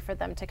best way for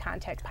them to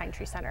contact Pine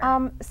Tree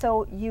Center?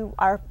 So you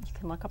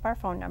can look up our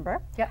phone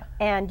number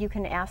and you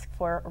can ask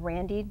for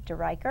Randy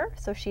DeRiker.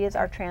 So she is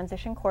our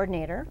transition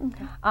coordinator.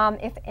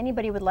 If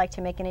anybody would like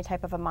to make any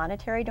type of a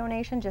monetary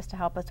donation just to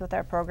help us with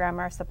our program,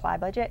 our supply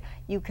budget,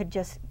 you could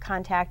just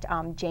contact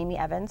Jamie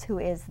Evans, who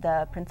is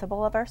the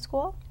principal of our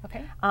school.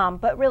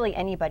 But really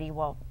anybody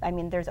will, I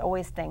mean, there's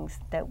always things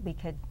that we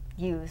could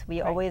use.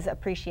 We always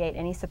appreciate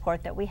any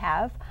support that we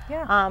have.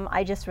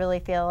 I just really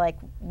feel like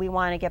we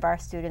want to give our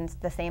students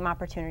the same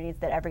opportunities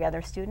that every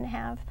other student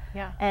have.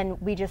 And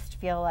we just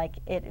feel like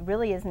it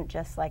really isn't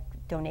just like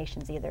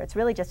donations either. It's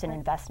really just an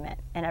investment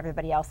in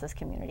everybody else's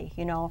community.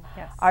 You know,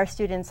 our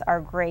students are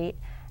great,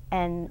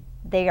 and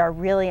they are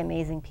really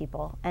amazing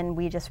people, and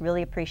we just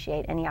really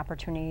appreciate any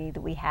opportunity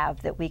that we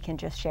have that we can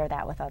just share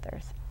that with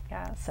others.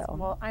 So.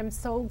 Well, I'm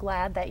so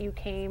glad that you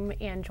came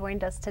and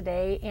joined us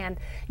today, and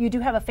you do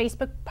have a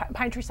Facebook,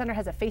 Pine Tree Center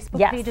has a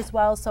Facebook page as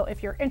well, so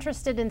if you're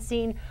interested in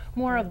seeing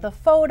more of the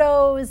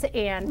photos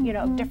and you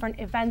know, different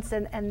events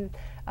and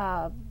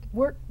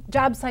work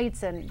job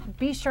sites, and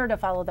be sure to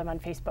follow them on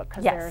Facebook,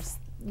 because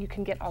you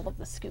can get all of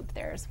the scoop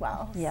there as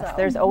well. So.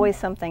 There's always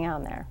something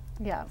on there.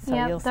 So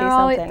you'll see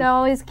something. They'll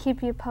always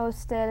keep you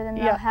posted, and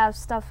they'll have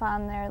stuff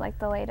on there like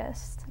the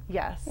latest.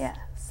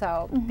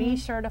 So be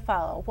sure to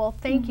follow. Well,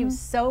 thank you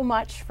so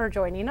much for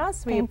joining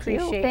us. We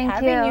appreciate Thank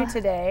having you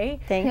today.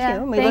 Thank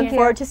you. We look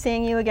forward to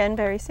seeing you again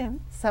very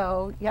soon.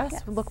 So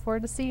yes, we look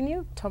forward to seeing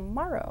you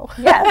tomorrow.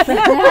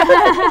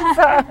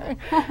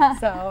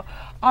 So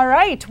all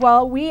right.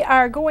 Well, we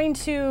are going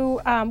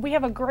to, we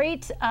have a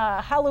great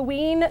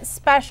Halloween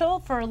special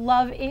for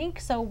Love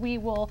Inc. So we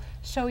will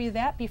show you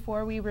that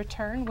before we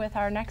return with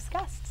our next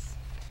guests.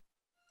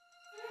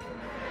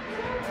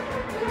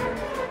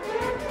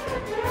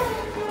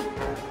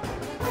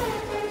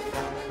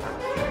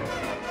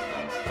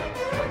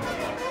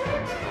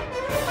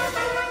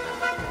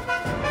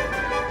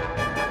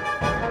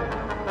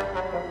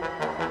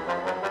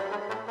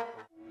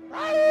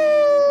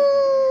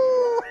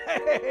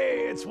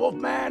 Hey, it's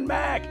Wolfman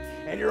Mac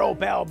and your old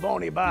pal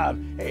Boney Bob.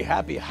 Hey,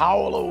 happy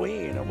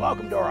Halloween and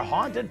welcome to our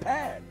haunted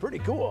pad. Pretty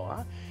cool,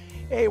 huh?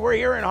 Hey, we're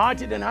here in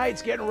Haunted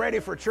Heights getting ready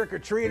for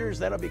trick-or-treaters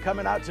that'll be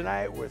coming out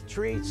tonight with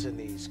treats and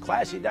these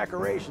classy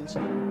decorations.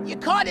 You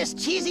call this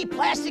cheesy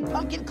plastic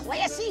pumpkin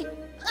classy?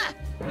 Huh.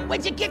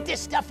 Where'd you get this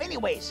stuff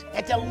anyways?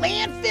 At the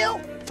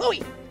landfill?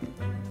 Phooey!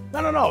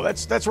 No,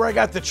 that's where I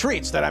got the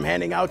treats that I'm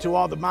handing out to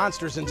all the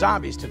monsters and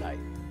zombies tonight.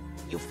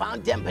 You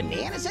found them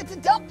bananas at the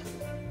dump?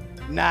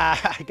 Nah,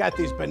 I got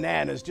these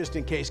bananas just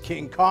in case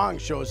King Kong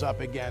shows up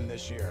again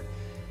this year.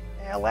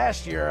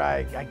 Last year,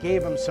 I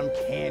gave him some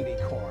candy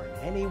corn,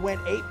 and he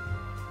went ape.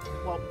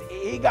 Well,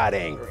 he got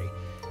angry,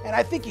 and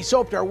I think he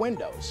soaped our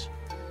windows.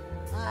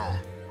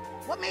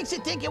 What makes you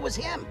think it was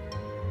him?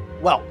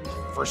 Well,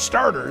 for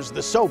starters,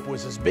 the soap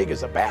was as big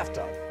as a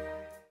bathtub.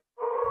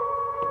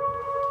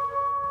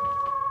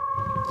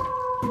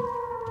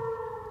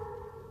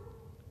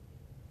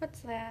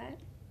 What's that?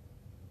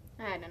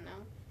 I don't know.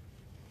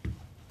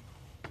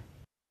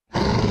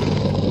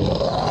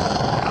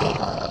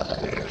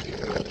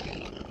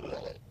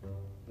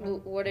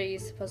 What are you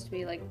supposed to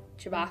be, like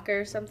Chewbacca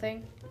or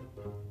something?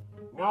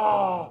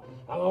 No,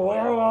 I'm a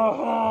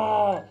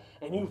werewolf,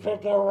 and you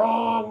picked the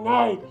wrong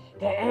night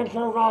to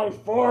enter my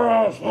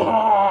forest.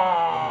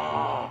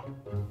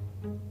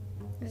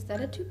 Is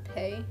that a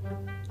toupee?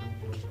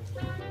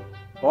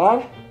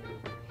 What?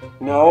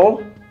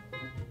 No.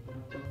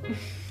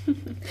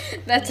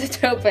 That's a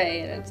toupee,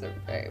 and it's a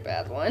very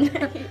bad one.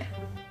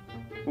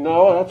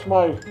 No, that's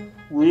my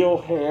real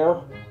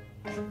hair.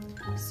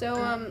 So,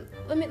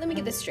 let me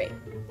get this straight.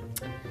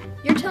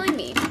 You're telling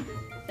me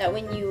that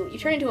when you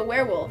turn into a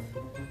werewolf,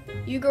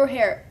 you grow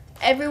hair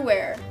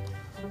everywhere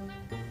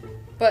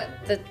but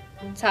the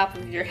top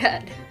of your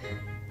head.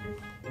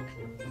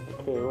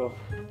 Okay, well,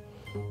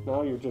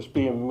 now you're just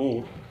being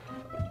mean.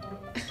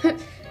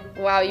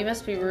 Wow, you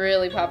must be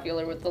really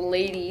popular with the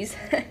ladies.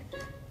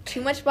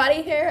 Too much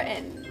body hair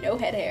and no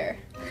head hair.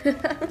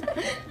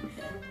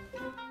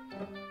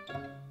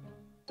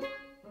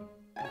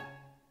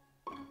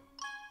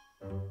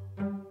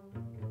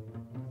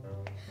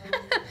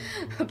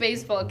 A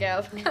baseball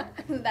cap.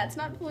 That's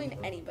not fooling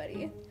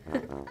anybody.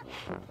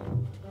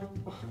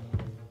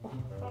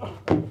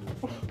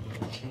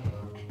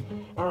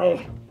 All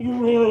right,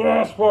 you really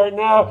asked for it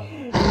now.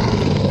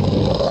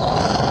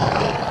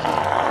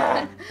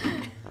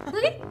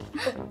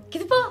 Get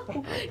the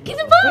ball! Get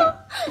the ball!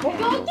 Go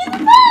get the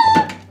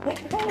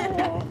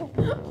ball!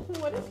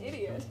 What an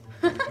idiot.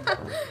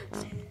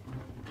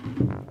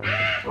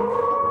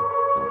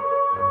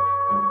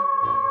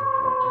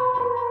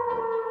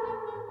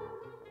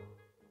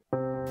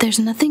 There's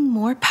nothing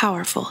more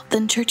powerful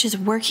than churches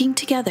working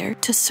together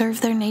to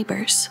serve their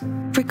neighbors,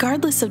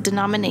 regardless of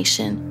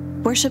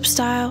denomination, worship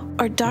style,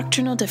 or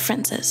doctrinal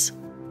differences.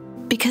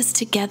 Because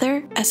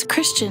together, as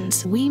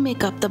Christians, we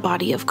make up the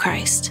body of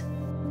Christ.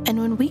 And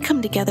when we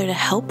come together to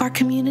help our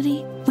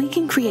community, we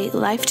can create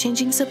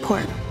life-changing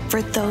support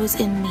for those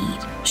in need,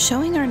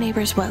 showing our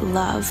neighbors what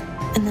love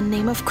in the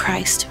name of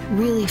Christ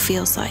really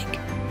feels like.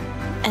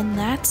 And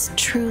that's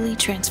truly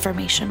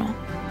transformational.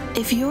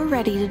 If you're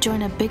ready to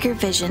join a bigger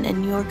vision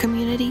in your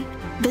community,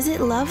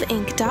 visit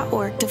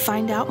loveinc.org to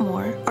find out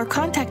more or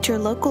contact your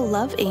local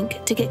Love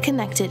Inc. to get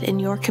connected in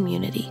your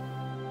community.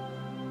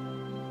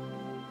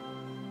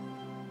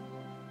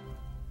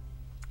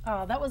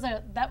 Oh, that was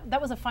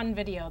a fun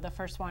video, the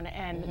first one,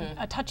 and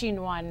a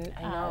touching one.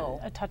 I know.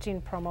 A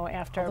touching promo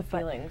after. All the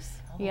feelings.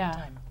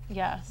 Yeah.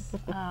 Yes.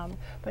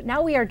 But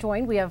now we are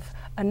joined. We have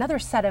another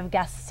set of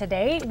guests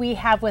today. We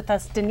have with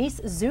us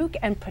Denise Zook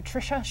and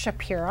Patricia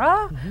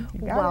Shapira.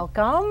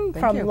 Welcome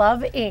from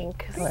Love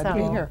Inc. Glad to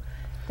be here.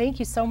 Thank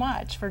you so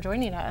much for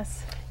joining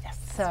us.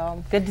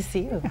 So good to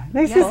see you.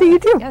 Nice to see you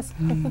too. Yes.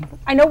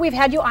 I know we've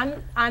had you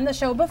on the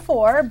show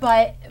before,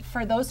 but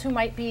for those who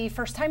might be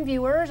first-time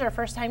viewers or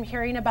first-time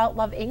hearing about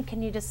Love Inc.,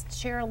 can you just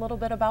share a little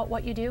bit about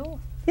what you do?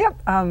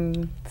 Yep.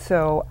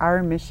 So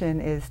our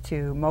mission is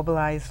to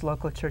mobilize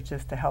local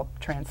churches to help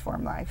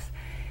transform lives.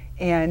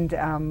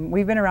 And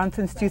we've been around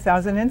since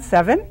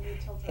 2007,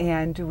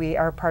 and we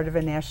are part of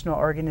a national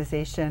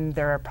organization.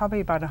 There are probably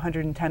about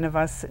 110 of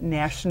us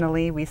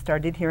nationally. We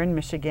started here in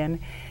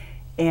Michigan.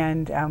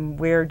 And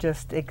we're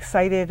just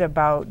excited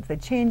about the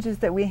changes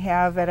that we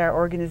have at our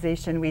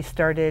organization. We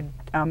started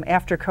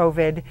after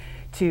COVID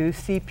to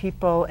see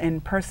people in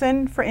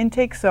person for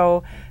intake.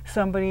 So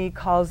somebody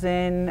calls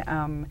in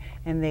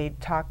and they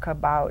talk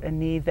about a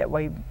need that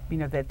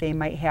that they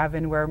might have,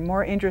 and we're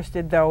more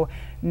interested, though,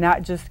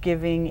 not just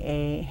giving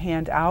a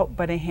hand out,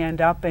 but a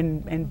hand up,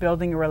 and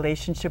building a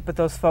relationship with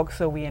those folks.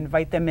 So we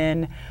invite them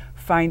in,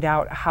 find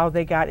out how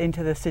they got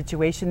into the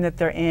situation that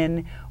they're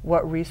in,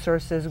 what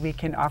resources we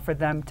can offer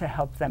them to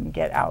help them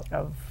get out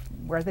of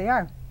where they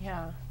are.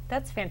 Yeah.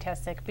 That's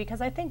fantastic,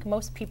 because I think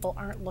most people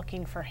aren't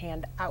looking for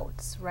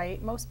handouts,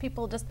 right? Most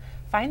people just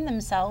find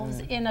themselves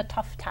in a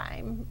tough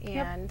time.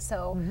 And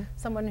so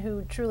someone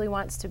who truly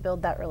wants to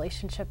build that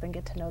relationship and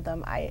get to know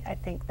them, I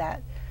think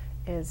that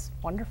is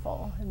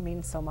wonderful. It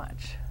means so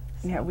much.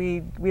 So. Yeah,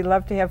 we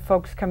love to have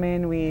folks come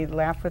in. We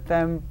laugh with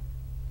them,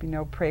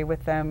 pray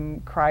with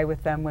them, cry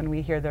with them when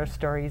we hear their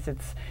stories.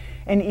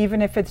 And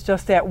even if it's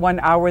just that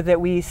 1 hour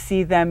that we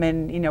see them,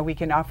 and we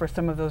can offer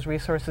some of those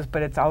resources,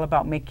 but it's all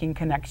about making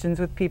connections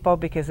with people,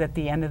 because at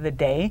the end of the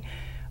day,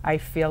 I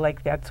feel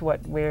like that's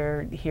what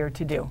we're here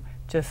to do,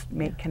 just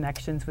make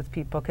connections with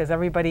people, because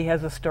everybody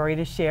has a story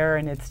to share,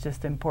 and it's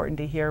just important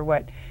to hear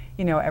what,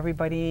 you know,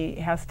 everybody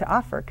has to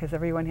offer, because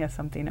everyone has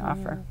something to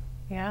offer.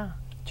 Yeah,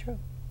 true.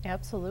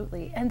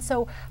 Absolutely. And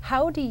so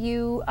how do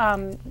you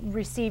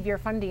receive your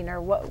funding,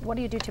 or what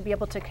do you do to be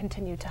able to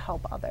continue to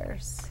help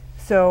others?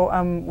 So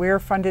we're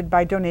funded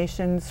by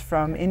donations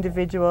from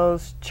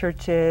individuals,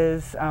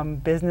 churches,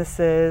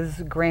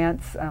 businesses,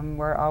 grants.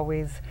 We're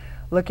always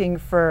looking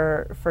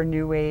for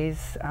new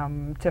ways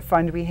to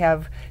fund.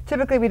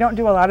 Typically we don't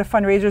do a lot of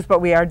fundraisers,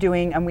 but we are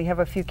doing, we have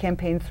a few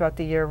campaigns throughout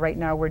the year. Right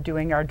now we're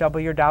doing our Double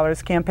Your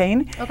Dollars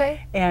campaign.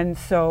 Okay. And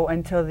so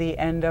until the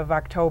end of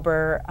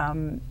October,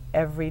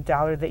 every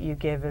dollar that you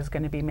give is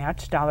going to be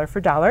matched dollar for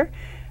dollar.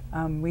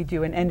 We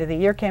do an end of the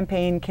year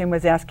campaign. Kim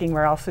was asking,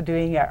 we're also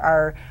doing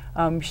our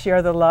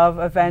Share the Love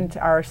event,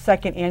 our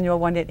second annual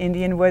one at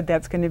Indianwood.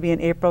 That's going to be in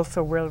April,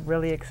 so we're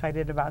really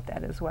excited about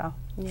that as well.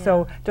 Yeah.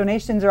 So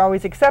donations are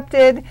always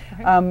accepted.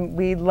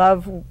 We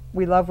love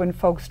when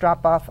folks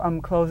drop off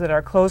clothes at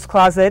our clothes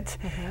closet.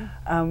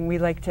 We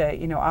like to,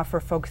 you know, offer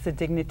folks the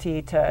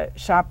dignity to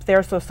shop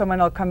there. So someone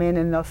will come in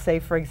and they'll say,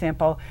 for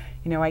example,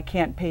 you know, I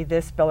can't pay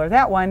this bill or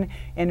that one,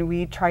 and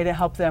we try to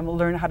help them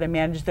learn how to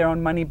manage their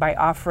own money by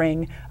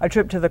offering a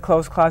trip to the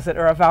clothes closet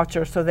or a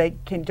voucher, so they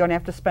don't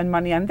have to spend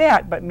money on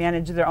that, but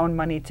manage their own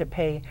money to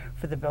pay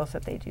for the bills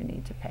that they do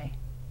need to pay.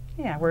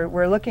 Yeah,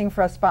 we're looking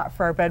for a spot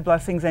for our Bed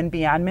Blessings and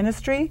Beyond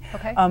ministry.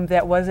 Okay.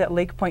 That was at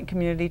Lake Point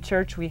Community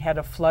Church. We had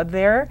a flood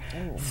there.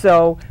 Ooh.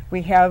 So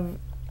we have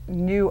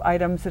new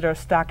items that are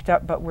stocked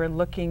up, but we're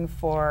looking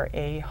for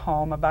a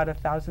home about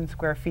 1,000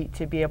 square feet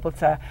to be able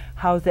to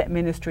house that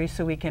ministry,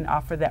 so we can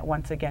offer that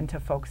once again to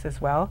folks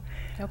as well.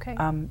 Okay.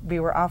 We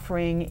were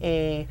offering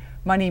a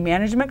money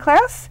management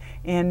class,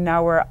 and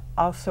now we're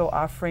also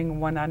offering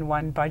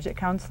one-on-one budget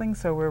counseling,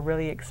 so we're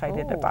really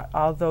excited about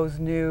all those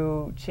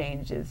new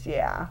changes.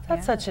 Yeah.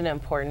 That's such an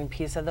important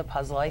piece of the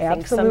puzzle. I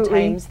think Absolutely.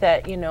 sometimes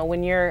that, you know,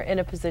 when you're in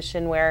a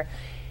position where,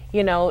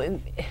 you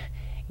know,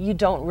 you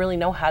don't really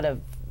know how to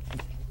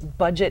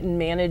budget and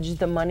manage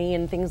the money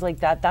and things like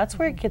that, that's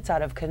where it gets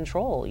out of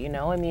control, you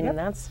know? I mean, and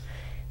that's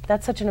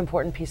such an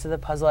important piece of the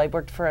puzzle. I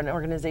worked for an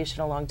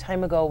organization a long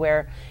time ago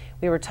where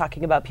we were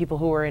talking about people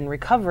who were in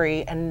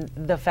recovery, and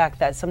the fact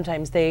that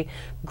sometimes they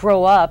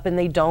grow up and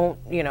they don't,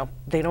 you know,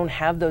 they don't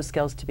have those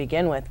skills to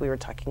begin with. We were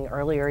talking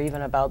earlier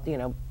even about, you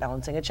know,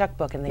 balancing a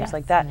checkbook and things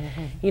like that.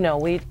 You know,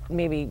 we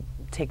maybe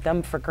take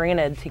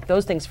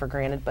those things for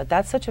granted, but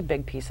that's such a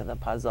big piece of the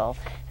puzzle.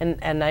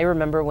 And I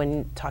remember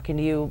when talking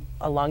to you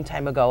a long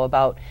time ago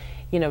about,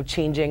 you know,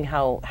 changing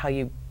how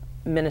you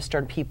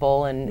ministered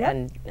people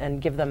and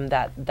give them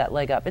that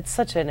leg up. It's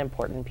such an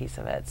important piece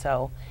of it.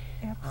 So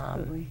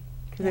absolutely.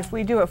 Because if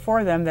we do it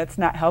for them, that's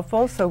not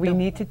helpful, so we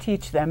need to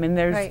teach them. And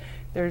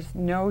there's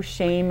no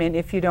shame in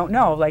if you don't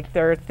know. Like,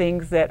 there are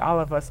things that all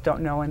of us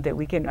don't know and that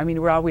we can, I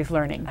mean, we're always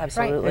learning.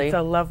 Absolutely. It's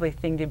a lovely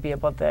thing to be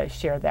able to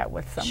share that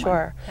with someone.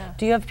 Sure. Yeah.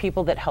 Do you have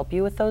people that help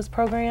you with those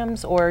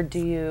programs, or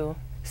do you?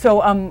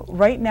 So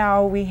right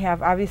now we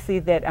have, obviously,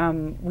 that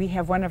we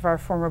have one of our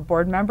former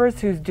board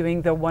members who's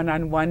doing the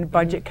one-on-one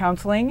budget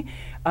counseling.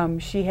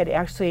 She had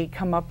actually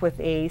come up with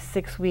a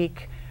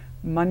 6-week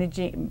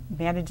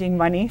managing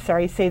money,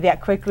 sorry, say that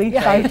quickly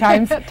 5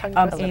 times,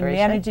 a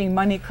managing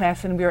money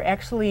class, and we were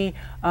actually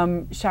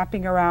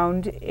shopping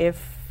around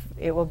if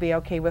it will be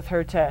okay with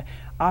her to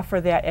offer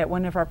that at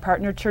one of our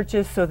partner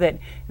churches, so that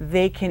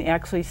they can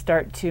actually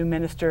start to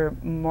minister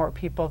more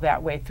people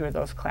that way through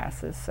those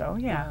classes. So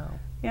yeah,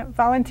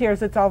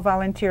 volunteers, it's all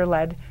volunteer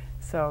led,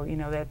 so you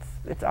know,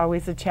 it's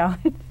always a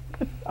challenge.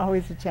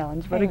 Always a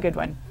challenge, but a good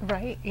one.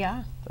 Right,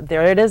 yeah.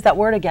 There it is, that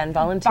word again,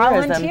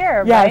 volunteerism.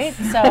 Volunteer, right?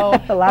 So,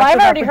 well, I've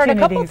already heard a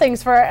couple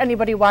things for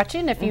anybody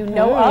watching. If you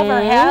know of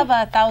or have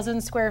 1,000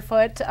 square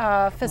foot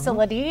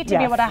facility to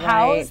be able to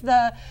house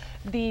the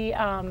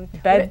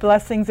Bed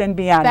Blessings and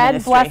Beyond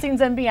Bed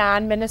Blessings and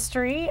Beyond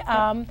ministry,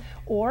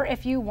 or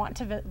if you want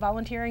to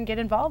volunteer and get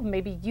involved,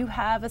 maybe you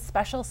have a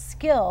special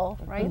skill,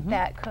 right,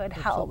 that could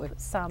help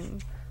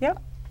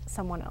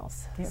someone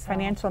else. Yeah, so.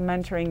 Financial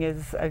mentoring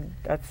is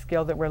a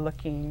skill that we're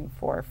looking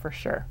for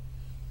sure.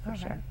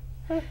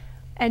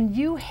 And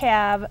you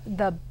have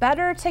the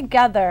Better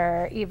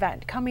Together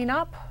event coming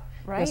up,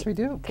 right? Yes, we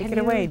do. Take it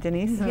away,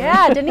 Denise.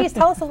 Yeah, Denise,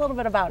 tell us a little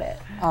bit about it.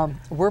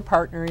 We're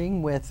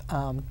partnering with,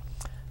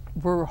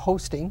 we're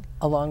hosting,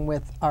 along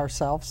with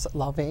ourselves,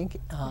 Love Inc.,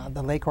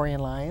 the Lake Orion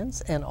Lions,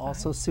 and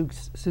also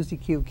Susie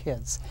Q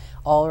Kids.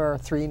 All are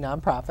 3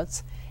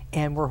 nonprofits.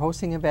 And we're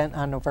hosting an event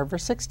on November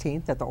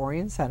 16th at the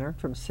Orion Center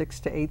from 6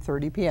 to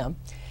 8:30 p.m.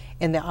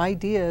 And the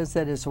idea is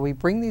that as we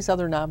bring these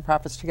other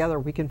nonprofits together,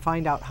 we can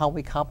find out how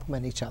we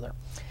complement each other.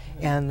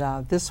 And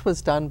this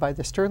was done by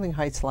the Sterling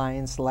Heights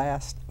Lions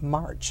last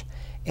March.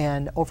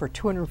 And over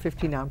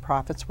 250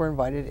 nonprofits were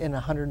invited and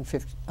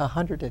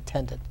 100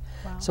 attended.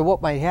 So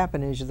what might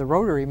happen is the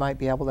Rotary might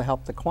be able to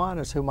help the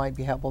Kiwanis, who might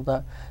be able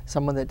to,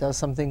 someone that does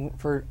something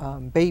for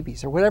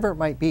babies or whatever it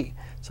might be.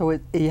 So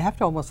you have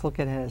to almost look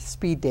at it as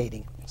speed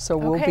dating. So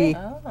we'll be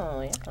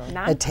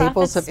at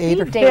tables of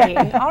 8 or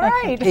 10 All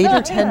right. 8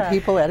 or 10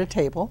 people at a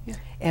table,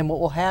 and what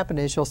will happen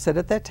is you'll sit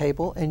at that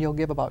table and you'll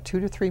give about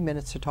 2 to 3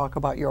 minutes to talk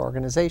about your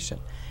organization.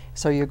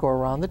 So you go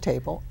around the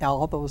table,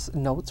 all those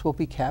notes will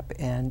be kept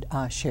and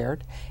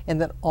shared, and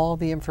then all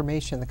the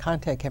information, the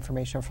contact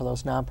information for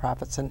those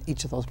nonprofits and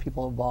each of those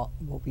people involved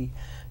will be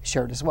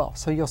shared as well.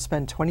 So you'll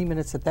spend 20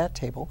 minutes at that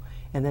table,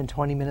 and then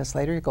 20 minutes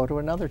later you go to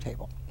another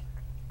table.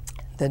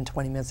 Then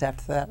 20 minutes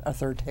after that, a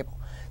third table.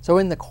 So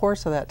in the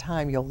course of that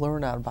time, you'll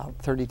learn about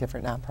 30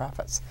 different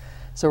nonprofits.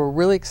 So we're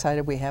really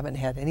excited. We haven't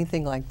had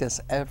anything like this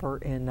ever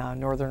in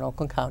northern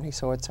Oakland County,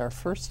 so it's our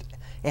first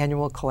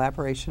annual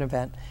collaboration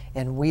event,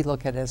 and we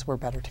look at it as we're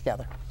better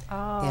together.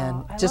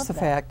 And just the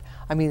fact,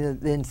 I mean,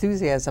 the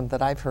enthusiasm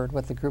that I've heard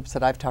with the groups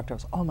that I've talked to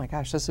is, oh my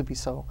gosh, this would be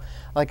so,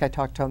 like I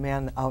talked to a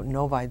man out in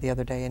Novi the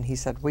other day, and he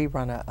said, we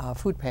run a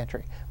food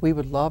pantry. We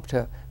would love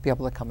to be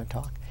able to come and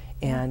talk.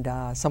 And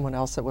someone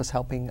else that was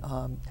helping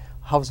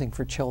housing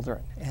for children,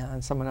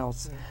 and someone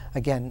else,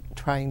 again,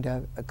 trying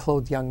to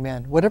clothe young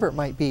men, whatever it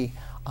might be,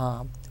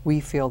 we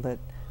feel that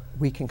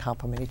we can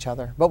complement each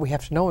other, but we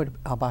have to know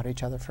about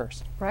each other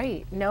first.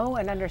 Right. Know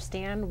and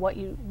understand what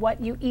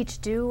you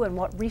each do and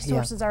what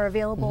resources are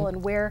available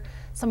and where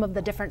some of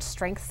the different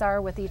strengths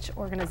are with each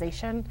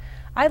organization.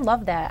 I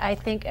love that. I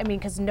think, I mean,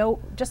 because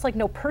just like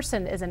no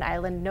person is an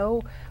island,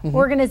 no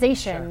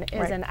organization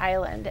is an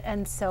island.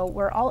 And so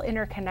we're all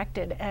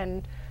interconnected,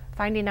 and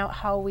finding out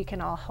how we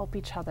can all help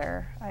each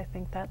other, I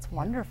think that's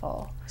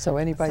wonderful. So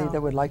anybody that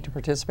would like to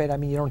participate, I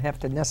mean, you don't have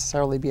to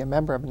necessarily be a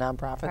member of a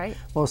nonprofit,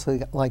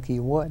 mostly like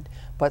you would,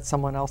 but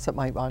someone else that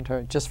might want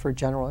to, just for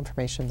general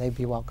information, they'd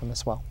be welcome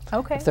as well.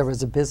 Okay. If there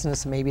was a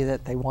business maybe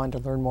that they wanted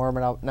to learn more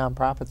about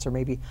nonprofits, or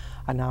maybe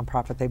a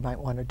nonprofit they might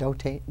want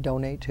to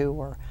donate to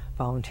or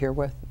volunteer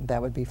with, that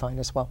would be fine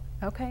as well.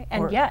 Okay,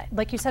 and yeah,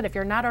 like you said, if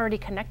you're not already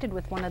connected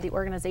with one of the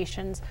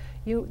organizations,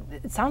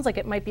 it sounds like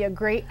it might be a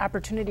great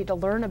opportunity to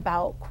learn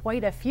about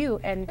quite a few,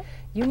 and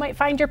you might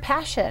find your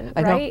passion,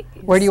 right?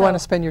 Where do you want to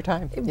spend your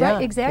time?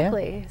 Right,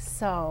 exactly.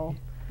 So,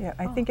 yeah,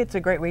 I think it's a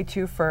great way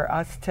too for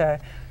us to,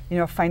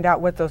 find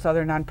out what those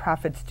other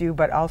nonprofits do,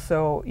 but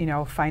also,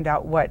 find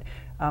out what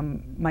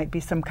might be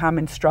some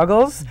common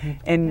struggles,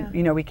 and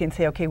we can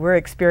say, okay, we're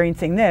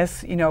experiencing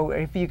this.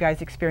 If you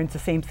guys experience the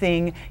same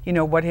thing,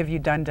 what have you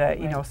done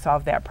to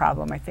solve that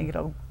problem? I think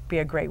it'll be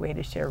a great way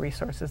to share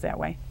resources that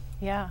way.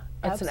 Yeah,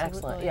 it's an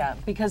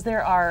excellent, because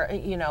there are,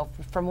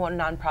 from one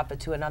nonprofit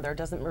to another, it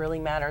doesn't really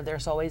matter.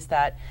 There's always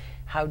that,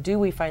 how do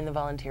we find the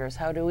volunteers?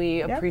 How do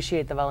we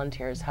appreciate the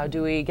volunteers? How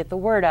do we get the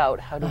word out?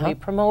 How do we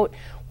promote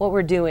what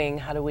we're doing?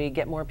 How do we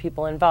get more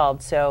people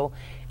involved? So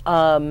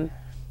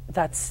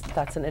that's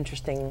an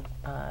interesting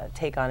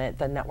take on it,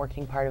 the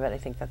networking part of it. I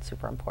think that's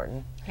super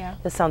important. Yeah.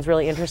 This sounds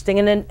really interesting.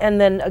 And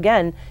then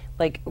again,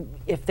 like,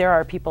 if there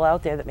are people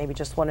out there that maybe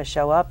just want to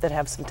show up, that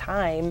have some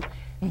time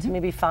to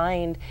maybe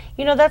find,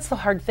 that's the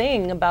hard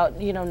thing about,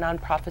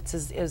 nonprofits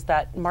is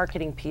that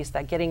marketing piece,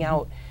 that getting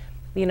out,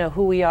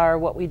 who we are,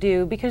 what we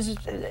do, because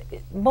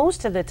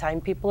most of the time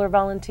people are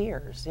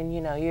volunteers, and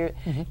you're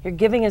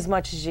giving as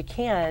much as you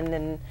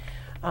can,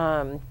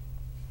 and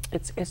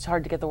it's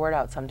hard to get the word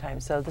out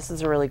sometimes. So this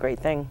is a really great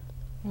thing.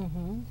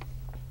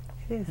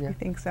 It is. I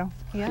think so.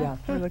 Yeah.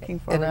 We're looking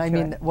forward to it. And I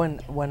mean,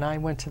 when I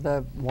went to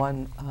the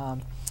one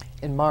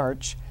in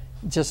March,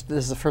 this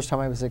is the first time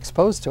I was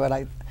exposed to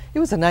it. It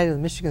was the night of the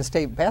Michigan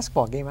State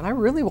basketball game, and I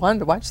really wanted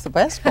to watch the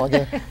basketball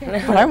game.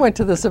 But I went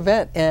to this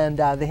event, and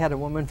they had a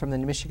woman from the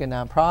Michigan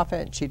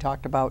nonprofit, and she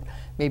talked about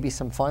maybe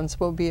some funds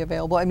will be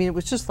available. I mean, it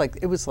was just like,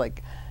 there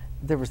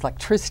was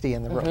electricity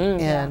in the room,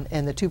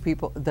 and the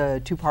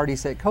two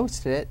parties that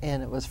hosted it,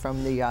 and it was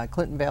from the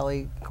Clinton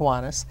Valley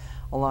Kiwanis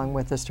along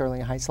with the Sterling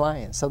Heights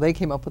Lions. So they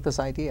came up with this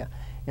idea.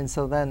 And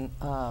so then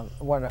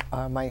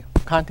my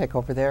contact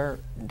over there,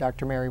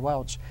 Dr. Mary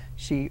Welch,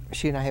 she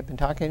and I have been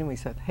talking, and we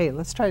said, hey,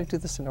 let's try to do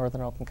this in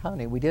northern Oakland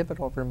County. We did it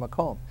over in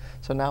Macomb.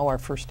 So now our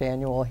first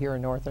annual here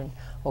in northern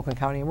Oakland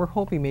County, and we're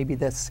hoping maybe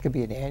this could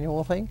be an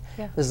annual thing.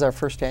 Yeah. This is our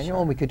first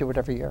annual, and we could do it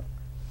every year.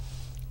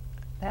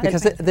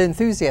 Because the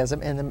enthusiasm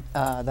and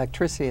the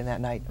electricity in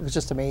that night was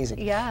just amazing.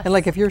 Yes. And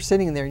like, if you're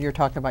sitting there and you're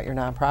talking about your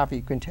nonprofit,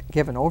 you can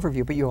give an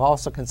overview, but you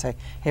also can say,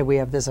 hey, we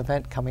have this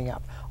event coming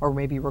up, or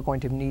maybe we're going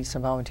to need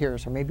some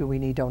volunteers, or maybe we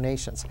need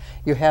donations.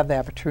 You have the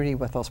opportunity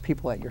with those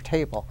people at your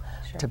table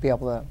to be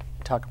able to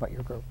talk about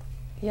your group.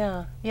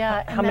 Yeah.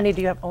 Yeah. How many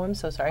do you have? Oh, I'm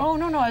so sorry. Oh,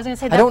 no, I was going to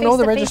say that I don't know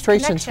the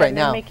registrations right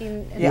now.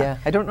 Yeah,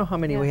 I don't know how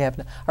many we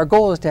have. Our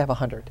goal is to have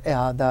 100.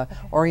 The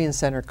Orion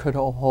Center could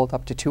hold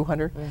up to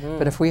 200,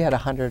 but if we had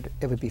 100,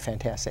 it would be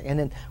fantastic. And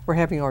then we're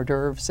having hors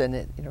d'oeuvres, and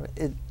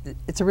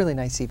it's a really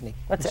nice evening.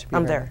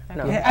 I'm there.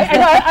 No.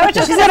 I was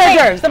just going to say,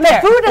 hors d'oeuvres. The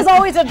food is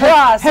always a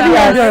draw. So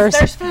hors d'oeuvres.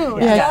 There's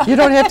food. Yeah, you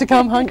don't have to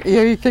come hungry.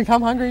 You can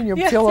come hungry, and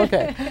you'll feel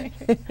okay.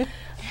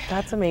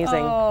 That's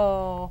amazing.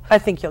 Oh. I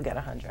think you'll get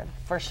 100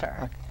 for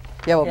sure.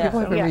 Yeah, well, people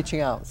have been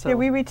reaching out. So. Yeah,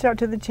 we reached out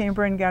to the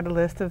chamber and got a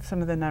list of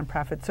some of the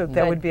nonprofits. So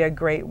that would be a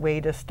great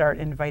way to start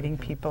inviting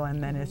people,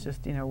 and then it's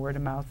just, you know, word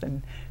of mouth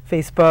and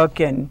Facebook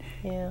and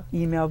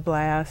email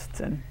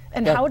blasts.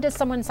 And how does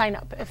someone sign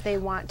up if they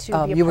want to be a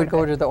part of it? You would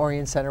go to the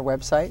Orion Center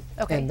website,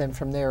 and then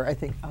from there, I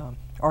think,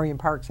 Orion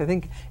Parks, I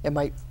think it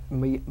might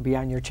be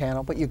on your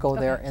channel, but you go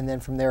there, and then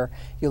from there,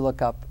 you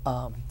look up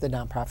the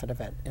nonprofit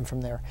event, and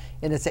from there.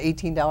 And it's an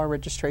 $18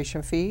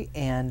 registration fee,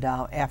 and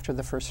after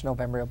the 1st of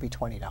November, it'll be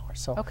 $20.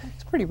 So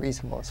it's pretty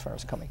reasonable as far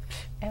as coming.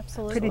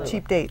 Absolutely. Pretty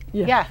cheap date.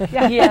 Yeah.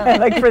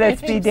 Like for that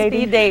speed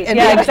dating. Speed date.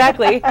 Yeah,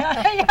 exactly.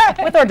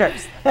 With hors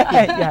d'oeuvres.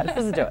 Yes.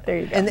 Let's do it. There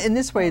you go. And in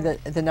this way, the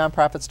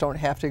nonprofits don't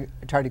have to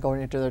try to go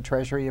into their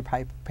treasury to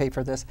pay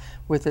for this.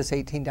 With this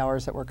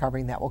 $18 that we're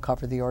covering, that will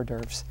cover the hors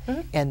d'oeuvres.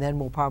 And then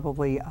we'll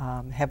probably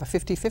have a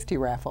 50-50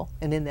 raffle.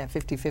 And in that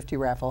 50-50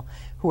 raffle,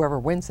 whoever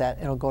wins that,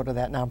 it'll go to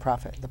that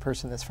nonprofit, the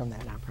person that's from that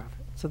nonprofit.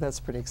 So that's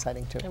pretty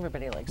exciting, too.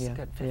 Everybody likes a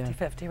good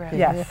 50-50 raffle.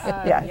 Yes.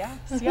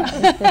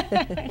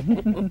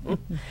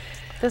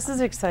 This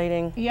is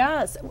exciting.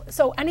 Yes.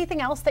 So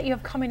anything else that you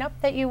have coming up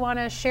that you want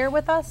to share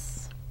with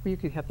us? Well, you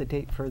could have the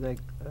date for the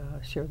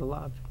Share the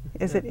Love.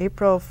 Is it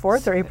April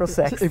 4th or April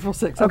 6th? April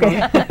 6th.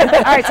 Okay. All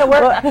right, so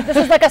this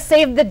is like a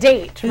save the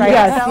date, right?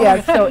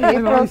 Yes. So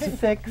April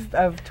 6th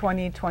of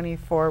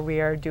 2024, we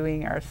are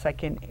doing our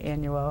 2nd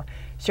annual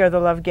Share the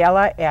Love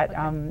Gala at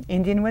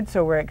Indianwood.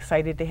 So we're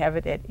excited to have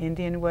it at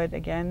Indianwood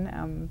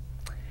again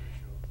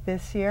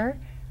this year.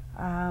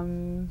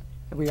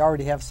 We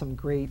already have some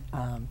great,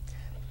 I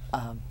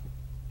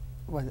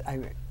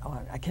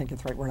can't get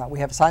the right word out. We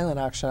have silent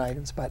auction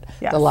items, but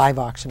the live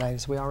auction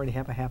items, we already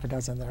have a half a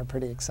dozen that are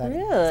pretty exciting.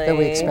 Really? That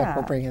we expect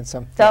will bring in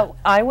some. So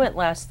I went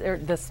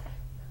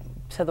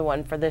to the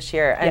one for this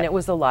year, and it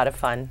was a lot of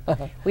fun.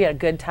 We had a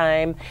good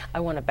time.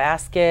 I won a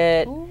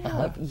basket.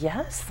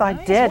 Yes, I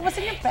did. What was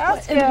in your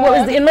basket? What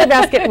was in my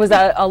basket was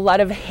a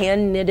lot of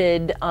hand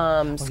knitted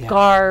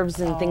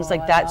scarves and things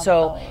like that.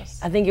 So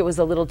I think it was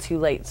a little too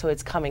late. So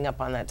it's coming up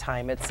on that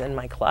time. It's in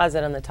my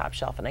closet on the top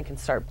shelf, and I can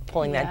start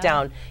pulling that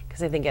down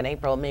because I think in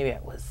April maybe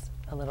it was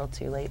a little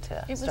too late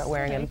to start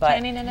wearing them. But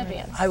planning in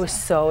advance. I was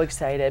so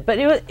excited. But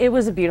it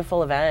was a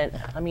beautiful event.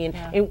 I mean,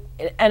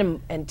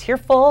 and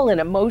tearful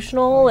and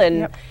emotional,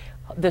 and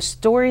the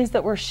stories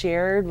that were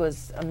shared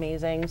was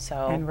amazing.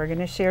 So and we're going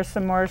to share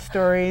some more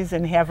stories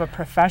and have a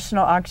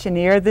professional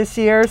auctioneer this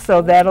year.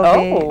 So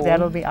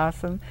that'll be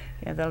awesome.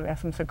 Yeah, that'll be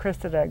awesome. So Chris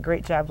did a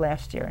great job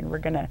last year, and we're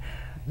gonna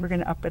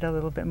up it a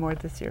little bit more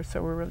this year,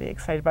 so we're really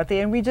excited about that.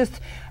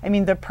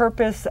 And the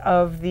purpose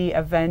of the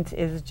event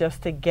is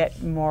just to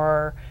get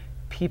more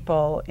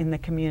people in the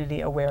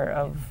community aware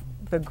of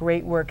the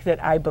great work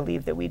that I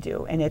believe that we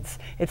do. And it's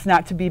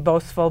not to be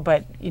boastful,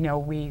 but I'm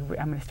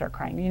going to start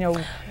crying.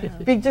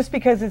 Just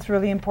because it's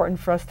really important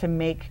for us to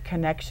make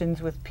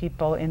connections with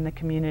people in the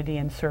community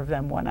and serve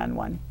them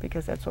one-on-one,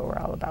 because that's what we're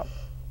all about.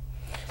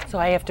 So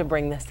I have to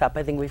bring this up.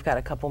 I think we've got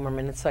a couple more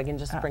minutes, so I can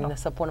just bring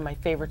this up. One of my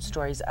favorite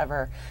stories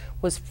ever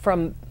was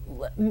from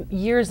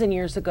years and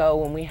years ago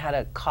when we had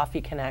a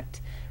Coffee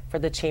Connect for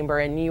the chamber,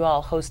 and you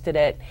all hosted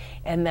it,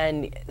 and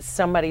then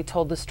somebody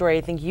told the story.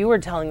 I think you were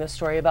telling the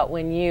story about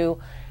when you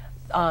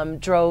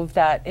drove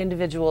that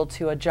individual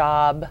to a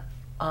job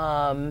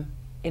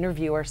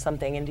interview or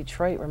something in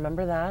Detroit.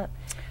 Remember that?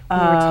 We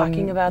were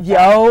talking about that.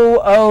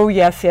 Oh,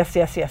 yes. Yes,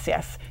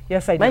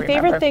 I do. My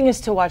favorite thing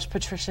is to watch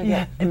Patricia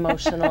get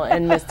emotional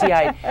and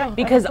misty-eyed,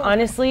 because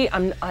honestly,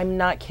 I'm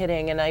not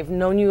kidding, and I've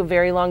known you a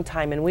very long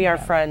time, and we are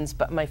friends,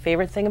 but my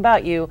favorite thing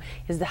about you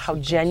is how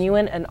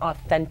genuine and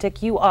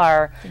authentic you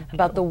are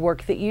about the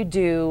work that you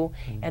do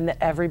and that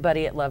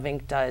everybody at Love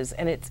Inc. does.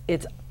 And it's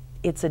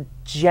a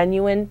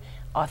genuine,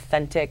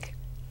 authentic,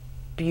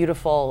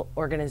 beautiful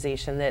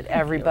organization that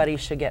everybody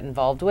should get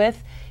involved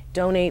with.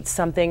 Donate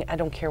something, I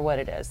don't care what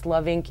it is.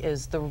 Love Inc.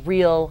 is the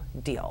real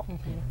deal.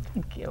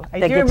 Thank you.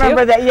 I do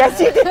remember that. Yes,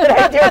 you did.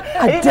 I do.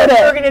 I did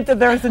it.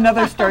 There was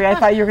another story. I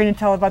thought you were going to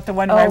tell about the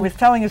one where I was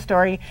telling a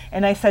story,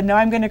 and I said, no,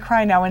 I'm going to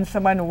cry now, and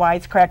someone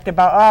wisecracked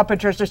about,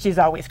 Patricia, she's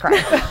always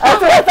crying.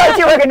 That's what I thought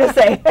you were going to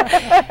say.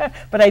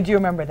 But I do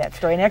remember that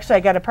story. And actually, I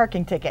got a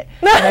parking ticket.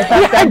 And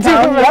I do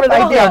remember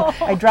that. I did.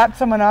 I dropped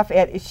someone off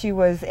she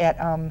was at,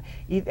 I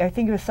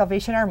think it was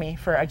Salvation Army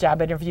for a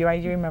job interview.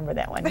 I do remember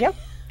that one. Yep.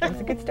 It was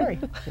a good story.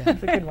 It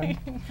was a good one.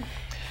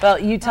 Well,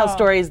 you tell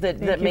stories that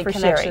make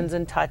connections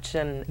and touch,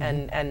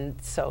 and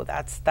so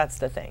that's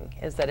the thing,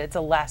 is that it's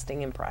a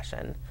lasting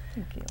impression.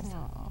 Thank you.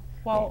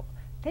 Well,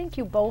 thank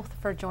you both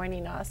for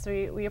joining us.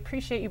 We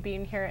appreciate you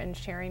being here and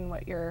sharing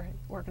what your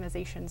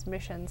organization's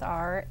missions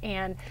are.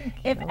 And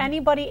if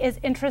anybody is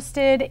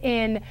interested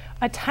in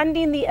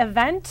attending the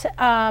event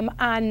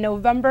on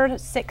November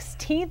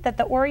 16th at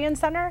the Orion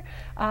Center,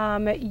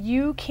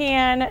 you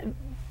can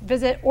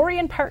visit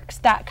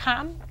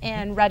orionparks.com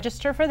and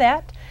register for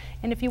that.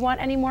 And if you want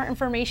any more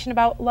information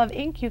about Love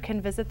Inc., you can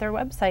visit their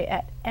website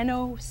at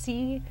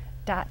noc.org.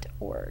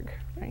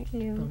 Thank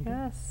you.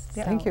 Yes.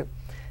 Thank you.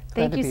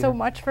 Thank you so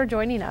much for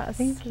joining us.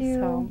 Thank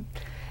you.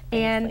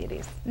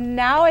 And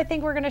now I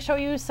think we're going to show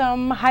you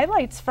some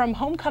highlights from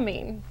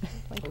homecoming.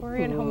 Lake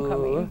Orion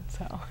homecoming.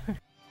 So.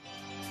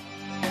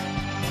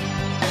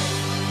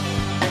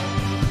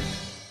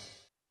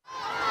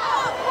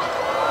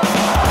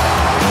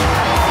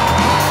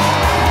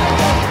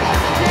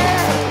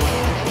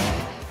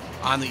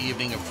 On the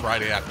evening of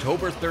Friday,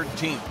 October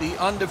 13th, the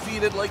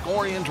undefeated Lake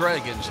Orion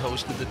Dragons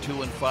hosted the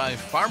 2-5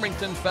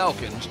 Farmington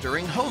Falcons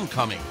during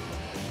homecoming.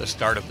 The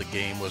start of the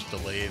game was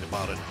delayed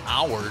about an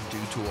hour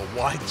due to a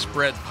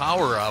widespread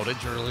power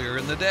outage earlier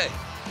in the day.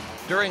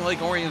 During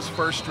Lake Orion's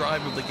first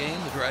drive of the game,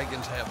 the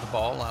Dragons have the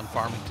ball on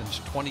Farmington's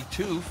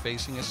 22,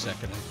 facing a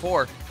 2nd and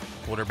 4.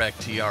 Quarterback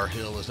T.R.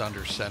 Hill is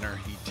under center.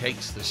 He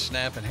takes the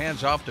snap and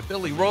hands off to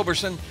Billy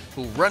Roberson,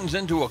 who runs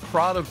into a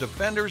crowd of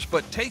defenders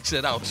but takes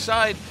it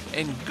outside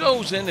and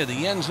goes into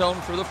the end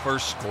zone for the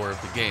first score of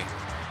the game.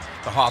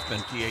 The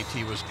Hoffman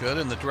PAT was good,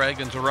 and the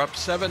Dragons are up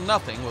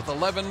 7-0 with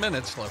 11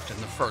 minutes left in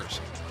the first.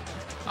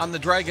 On the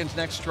Dragons'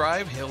 next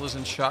drive, Hill is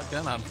in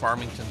shotgun on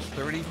Farmington's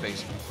 30,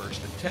 facing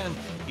 1st and 10.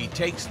 He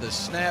takes the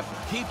snap,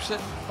 keeps it,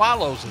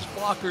 follows his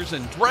blockers,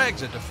 and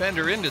drags a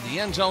defender into the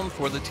end zone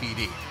for the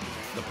TD.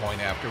 The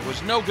point after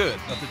was no good,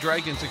 but the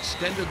Dragons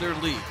extended their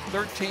lead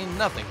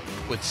 13-0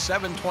 with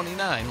 7:29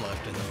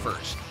 left in the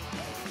first.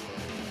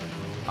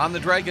 On the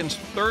Dragons'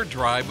 third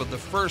drive of the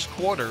first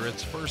quarter,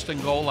 it's 1st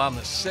and goal on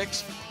the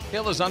 6.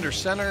 Hill is under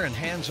center and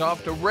hands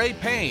off to Ray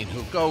Payne,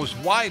 who goes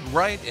wide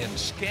right and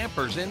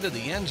scampers into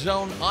the end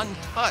zone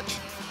untouched.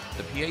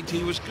 The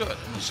PAT was good,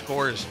 and the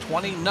score is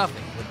 20-0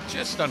 with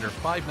just under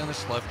 5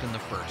 minutes left in the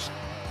first.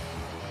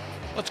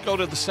 Let's go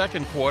to the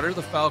second quarter.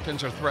 The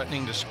Falcons are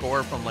threatening to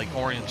score from Lake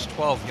Orion's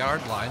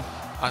 12-yard line.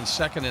 On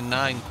 2nd and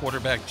 9,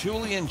 quarterback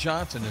Julian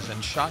Johnson is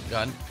in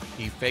shotgun.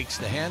 He fakes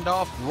the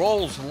handoff,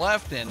 rolls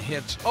left, and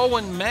hits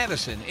Owen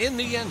Madison in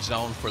the end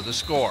zone for the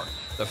score.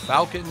 The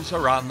Falcons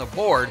are on the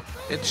board.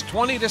 It's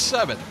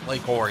 20-7,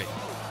 Lake Orion.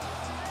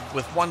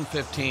 With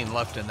 1:15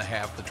 left in the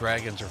half, the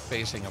Dragons are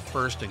facing a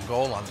 1st and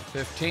goal on the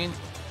 15.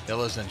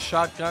 Hill is in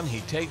shotgun. He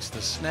takes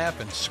the snap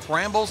and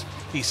scrambles.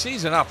 He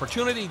sees an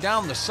opportunity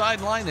down the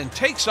sideline and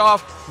takes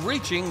off,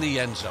 reaching the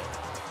end zone.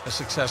 A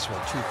successful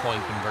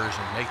 2-point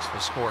conversion makes the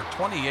score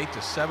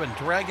 28-7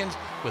 Dragons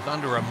with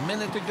under a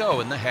minute to go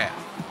in the half.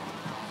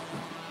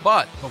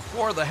 But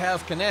before the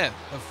half can end,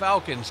 the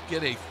Falcons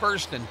get a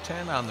 1st and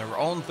 10 on their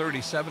own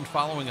 37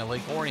 following a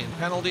Lake Orion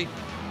penalty.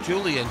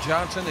 Julian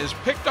Johnson is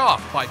picked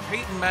off by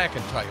Peyton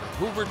McIntyre,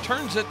 who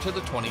returns it to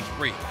the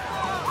 23.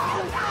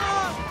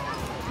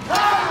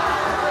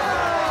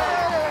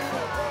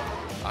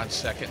 On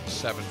 2nd and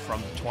 7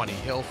 from the 20,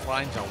 Hill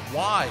finds a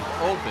wide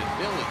open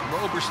Billy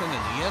Roberson in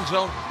the end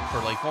zone for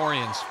Lake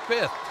Orion's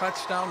 5th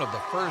touchdown of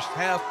the first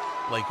half.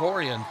 Lake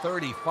Orion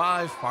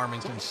 35,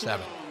 Farmington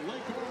 7.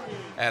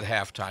 At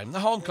halftime, the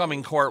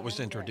homecoming court was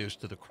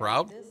introduced to the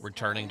crowd.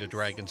 Returning to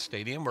Dragon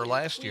Stadium were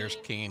last year's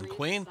King and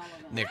Queen,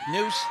 Nick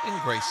Noose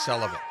and Grace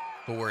Sullivan,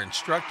 who were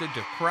instructed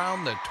to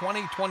crown the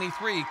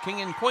 2023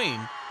 King and Queen,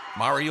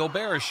 Mario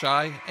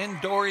Barashai and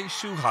Dory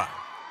Suhai.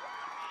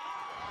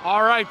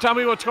 All right, tell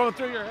me what's going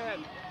through your head.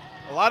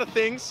 A lot of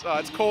things.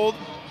 It's cold.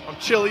 I'm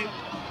chilly.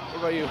 What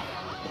about you?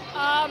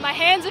 My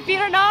hands and feet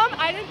are numb.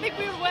 I didn't think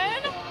we would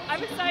win.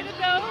 I'm excited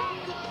though.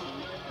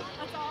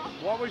 That's all.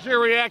 What was your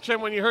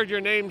reaction when you heard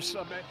your names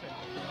mentioned?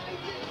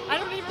 I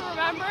don't even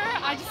remember.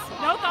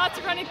 No thoughts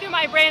are running through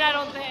my brain, I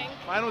don't think.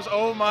 Mine was,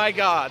 oh my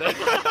God.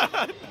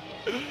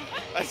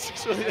 That's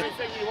just really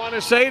anything you want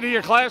to say to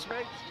your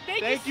classmates?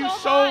 Thank you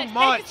so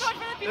much.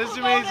 This is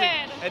amazing.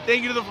 And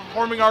thank you to the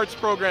Performing Arts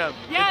Program.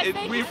 Yes,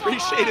 we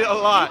appreciate it a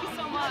lot. Thank you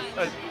so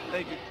much.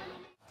 Thank you.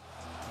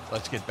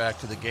 Let's get back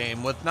to the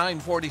game. With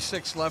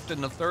 9:46 left in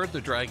the third,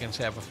 the Dragons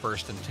have a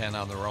 1st and 10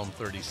 on their own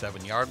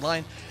 37-yard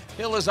line.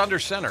 Hill is under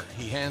center.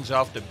 He hands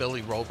off to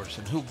Billy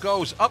Roberson, who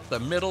goes up the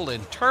middle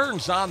and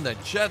turns on the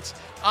Jets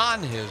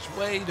on his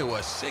way to a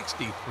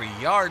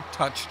 63-yard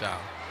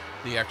touchdown.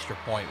 The extra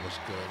point was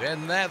good,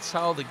 and that's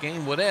how the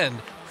game would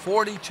end,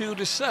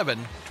 42-7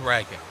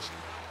 Dragons.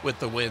 With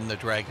the win, the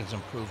Dragons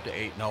improved to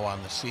 8-0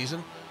 on the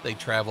season. They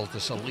travel to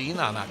Saline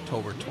on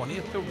October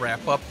 20th to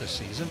wrap up the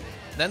season.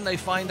 Then they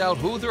find out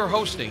who they're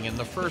hosting in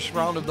the first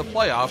round of the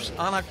playoffs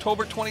on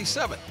October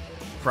 27th.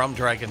 From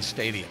Dragon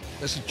Stadium,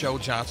 this is Joe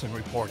Johnson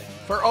reporting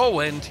for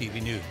ON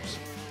TV News.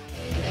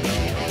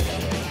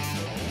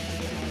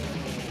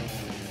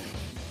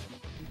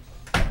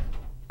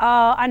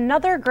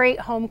 Another great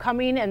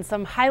homecoming and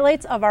some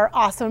highlights of our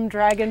awesome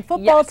Dragon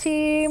football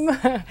team.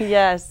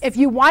 Yes. If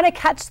you want to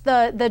catch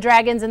the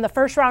Dragons in the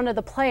first round of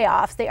the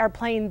playoffs, they are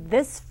playing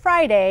this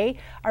Friday.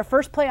 Our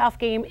first playoff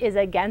game is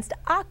against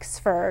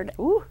Oxford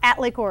at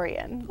Lake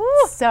Orion.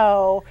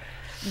 So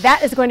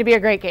that is going to be a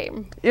great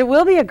game. It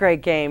will be a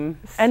great game.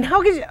 And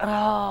how could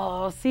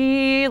you,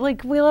 see,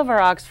 like we love our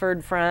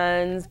Oxford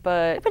friends,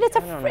 but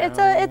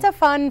it's a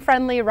fun,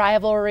 friendly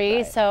rivalry.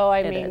 Right. So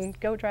I mean,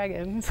 go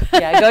Dragons.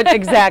 Yeah,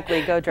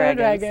 exactly, go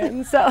Dragons. Go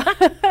Dragons. So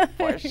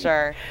for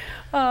sure.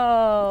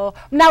 Oh,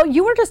 now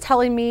you were just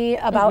telling me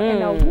about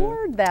an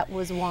award that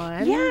was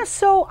won. Yeah,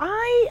 so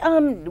I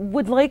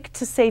would like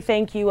to say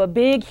thank you, a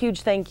big,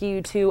 huge thank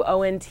you to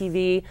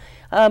ONTV.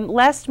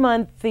 Last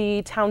month,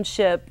 the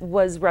township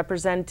was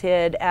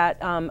represented at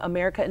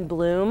America in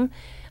Bloom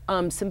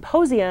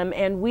symposium,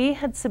 and we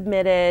had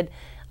submitted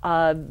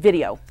a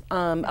video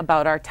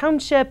about our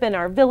township and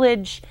our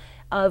village,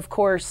 of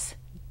course,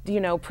 you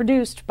know,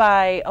 produced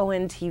by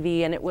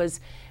ONTV, and it was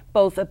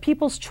both a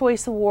People's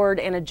Choice Award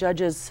and a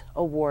Judges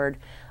Award.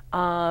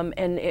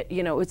 And it,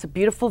 you know, it's a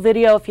beautiful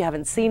video. If you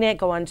haven't seen it,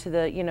 go onto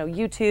the, you know,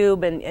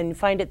 YouTube and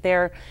find it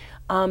there.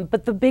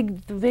 But the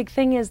big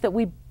thing is that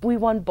we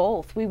won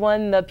both. We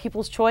won the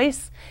People's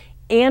Choice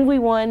and we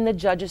won the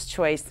Judges'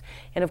 Choice.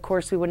 And of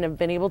course, we wouldn't have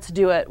been able to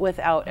do it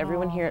without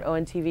everyone here at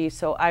ONTV.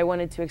 So I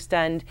wanted to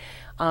extend,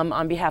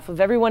 on behalf of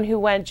everyone who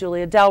went,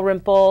 Julia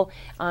Dalrymple,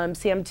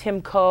 Sam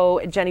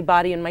Timko, Jenny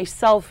Body, and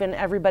myself, and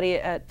everybody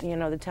at, you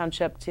know, the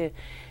township to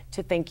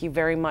thank you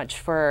very much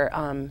for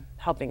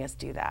helping us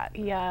do that.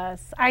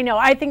 Yes, I know.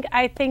 I think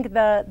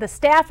the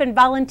staff and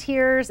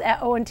volunteers at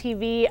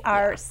ONTV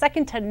are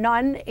second to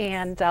none,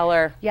 and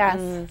stellar.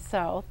 Yes,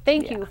 so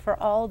thank you for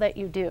all that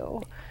you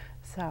do.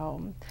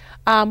 So,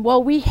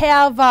 well, we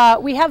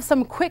have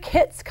some quick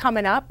hits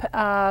coming up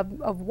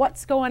of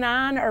what's going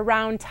on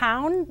around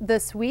town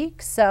this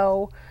week.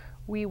 So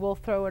we will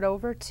throw it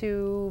over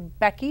to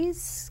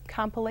Becky's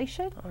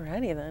compilation.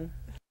 Alrighty then.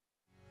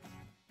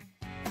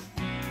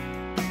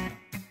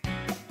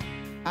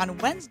 On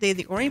Wednesday,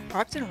 the Orion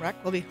Parks and Rec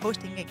will be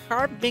hosting a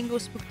car bingo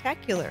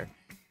spectacular.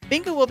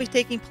 Bingo will be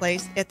taking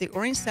place at the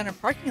Orion Center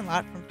parking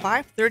lot from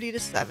 5:30 to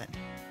 7.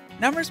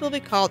 Numbers will be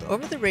called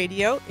over the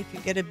radio. If you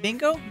get a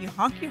bingo, you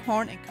honk your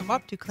horn and come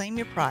up to claim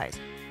your prize.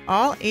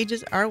 All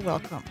ages are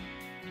welcome.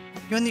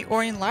 Join the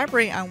Orion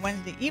Library on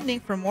Wednesday evening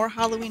for more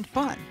Halloween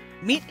fun.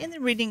 Meet in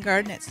the Reading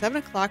Garden at 7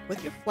 o'clock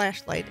with your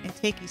flashlight and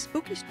take a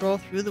spooky stroll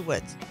through the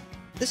woods.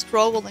 This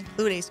stroll will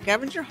include a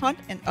scavenger hunt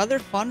and other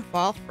fun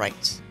fall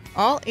frights.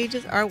 All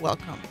ages are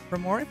welcome. For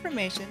more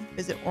information,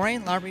 visit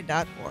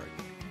orionlibrary.org.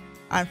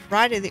 On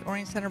Friday, the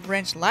Orion Center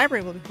Branch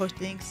Library will be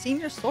hosting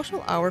Senior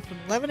Social Hour from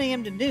 11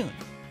 a.m. to noon.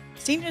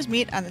 Seniors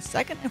meet on the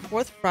second and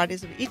fourth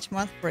Fridays of each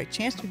month for a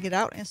chance to get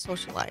out and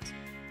socialize.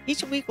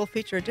 Each week will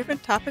feature a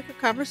different topic of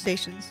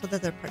conversation so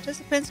that the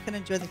participants can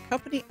enjoy the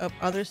company of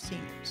other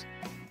seniors.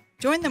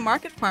 Join the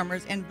market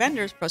farmers and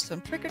vendors for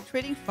some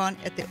trick-or-treating fun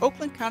at the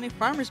Oakland County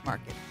Farmers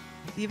Market.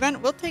 The event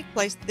will take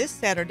place this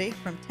Saturday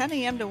from 10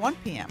 a.m. to 1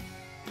 p.m.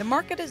 The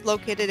market is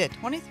located at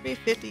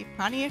 2350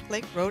 Pontiac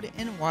Lake Road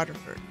in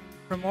Waterford.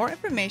 For more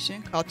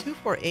information, call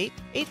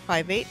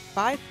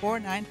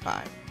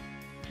 248-858-5495.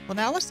 Well,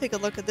 now let's take a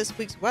look at this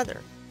week's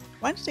weather.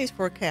 Wednesday's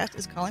forecast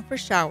is calling for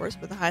showers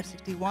with a high of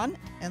 61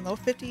 and low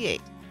 58.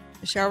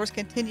 The showers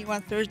continue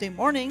on Thursday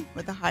morning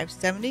with a high of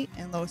 70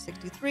 and low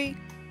 63.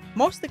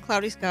 Mostly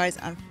cloudy skies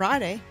on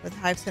Friday with a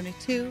high of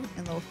 72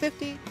 and low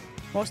 50.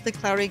 Mostly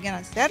cloudy again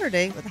on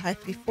Saturday with a high of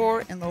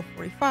 54 and low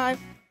 45.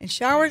 And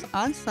showers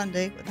on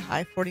Sunday with a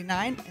high of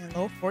 49 and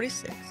low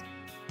 46.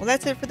 Well,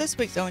 that's it for this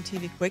week's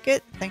ONTV Quick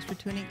Hit. Thanks for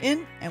tuning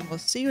in, and we'll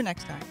see you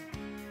next time.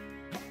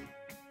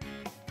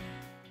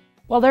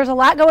 Well, there's a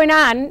lot going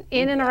on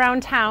in and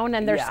around town,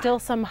 and there's still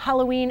some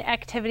Halloween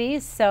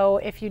activities. So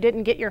if you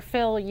didn't get your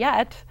fill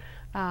yet,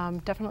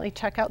 definitely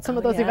check out some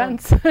of those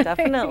events.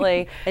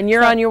 Definitely. And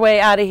you're on your way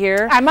out of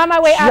here. I'm on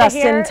my way out of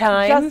here. Just in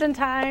time. Just in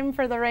time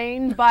for the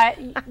rain, but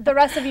the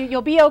rest of you,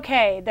 you'll be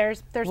okay.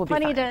 There's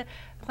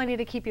plenty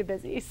to keep you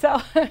busy.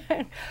 So,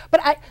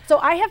 so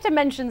I have to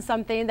mention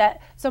something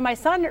so my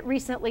son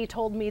recently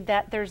told me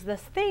that there's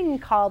this thing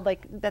called,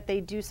 like, that they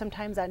do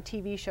sometimes on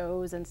TV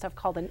shows and stuff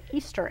called an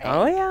Easter egg.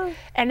 Oh yeah.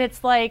 And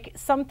it's like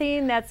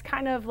something that's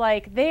kind of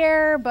like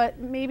there, but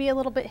maybe a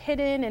little bit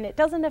hidden, and it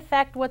doesn't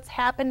affect what's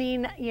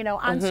happening, you know,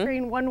 on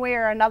screen one way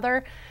or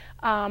another.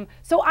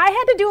 So I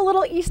had to do a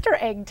little Easter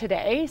egg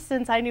today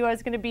since I knew I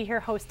was going to be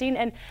here hosting,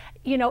 and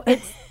you know,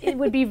 it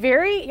would be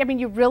very, I mean,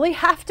 you really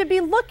have to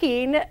be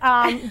looking,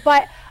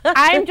 but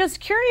I'm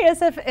just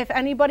curious if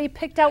anybody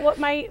picked out what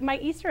my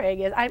Easter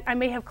egg is. I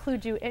may have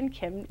clued you in,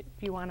 Kim,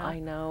 if you want to. I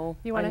know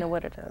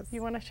what it is.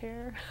 You want to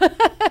share?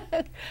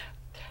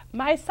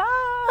 My socks.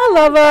 I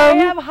love them. I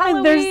have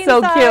Halloween They're so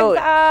socks cute.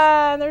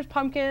 on. There's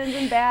pumpkins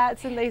and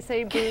bats, and they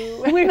say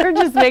boo. We were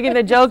just making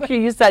the joke.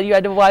 You said you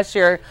had to wash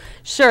your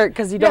shirt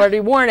because you'd already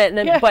worn it, and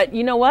then, but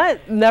you know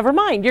what? Never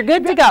mind. You're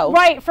good to go.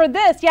 Right, for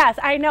this, yes,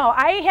 I know.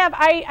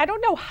 I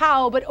don't know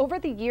how, but over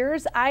the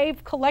years,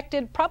 I've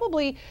collected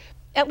probably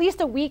at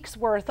least a week's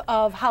worth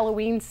of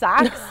Halloween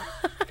socks.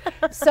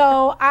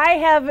 So I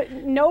have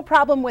no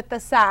problem with the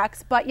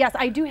socks, but yes,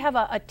 I do have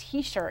a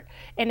t-shirt,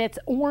 and it's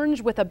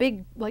orange with a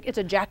big, like, it's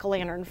a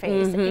jack-o'-lantern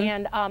face.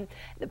 And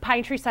the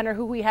Pine Tree Center,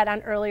 who we had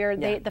on earlier,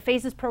 the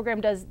Phases program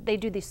they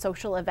do these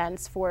social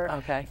events for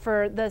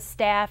the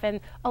staff and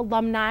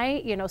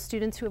alumni, you know,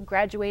 students who have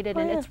graduated,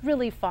 and it's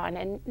really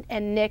fun.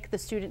 And Nick, the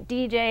student,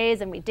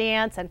 DJs, and we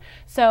dance. And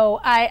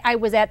so I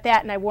was at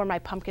that, and I wore my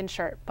pumpkin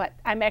shirt, but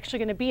I'm actually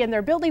going to be in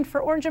their building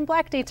for Orange and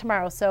Black Day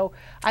tomorrow. So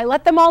I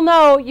let them all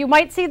know you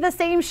might see the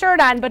same shirt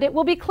on, but it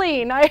will be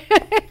clean. I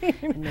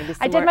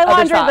did my other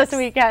laundry socks. this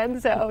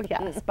weekend, so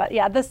yes. But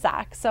yeah, the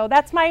socks. So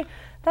that's my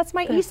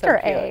Easter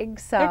so cute. egg.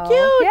 So They're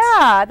cute.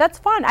 yeah, that's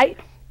fun. I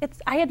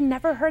had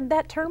never heard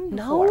that term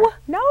before.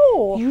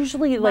 No.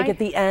 Usually, like at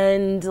the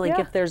end, like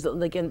Yeah. if there's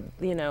like in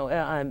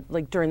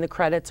like during the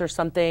credits or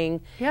something.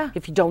 Yeah.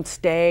 If you don't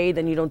stay,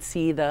 then you don't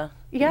see the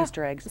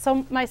Easter eggs. So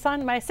my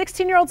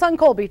 16-year-old son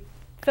Colby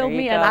filled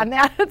There you me in go. on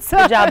that. So,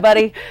 Good job,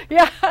 buddy.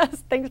 Yes,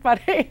 thanks,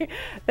 buddy.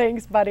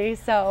 Thanks, buddy.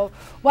 So,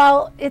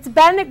 well, it's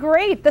been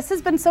great. This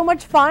has been so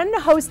much fun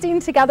hosting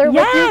together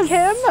with you,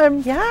 Kim.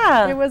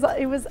 Yeah. It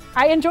was.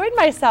 I enjoyed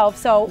myself.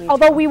 So,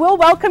 although we will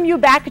welcome you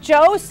back,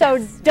 Joe. So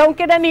don't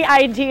get any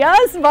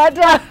ideas, but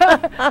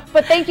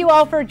but thank you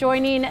all for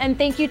joining, and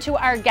thank you to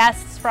our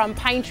guests from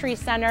Pine Tree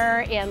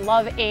Center and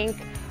Love Inc.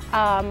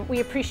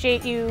 We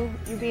appreciate you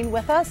being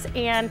with us.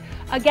 And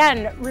again,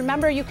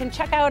 remember, you can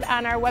check out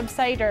on our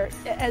website or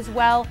as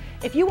well,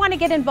 if you want to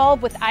get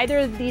involved with either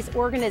of these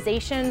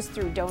organizations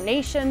through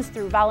donations,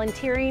 through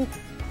volunteering,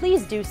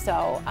 please do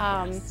so.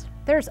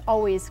 There's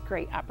always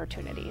great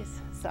opportunities.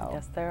 So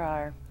Yes, there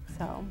are.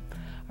 So,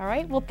 all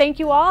right. Well, thank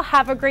you all.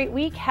 Have a great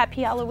week.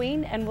 Happy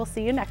Halloween, and we'll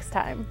see you next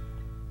time.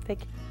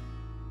 Thank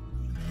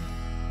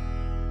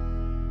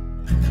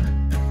you.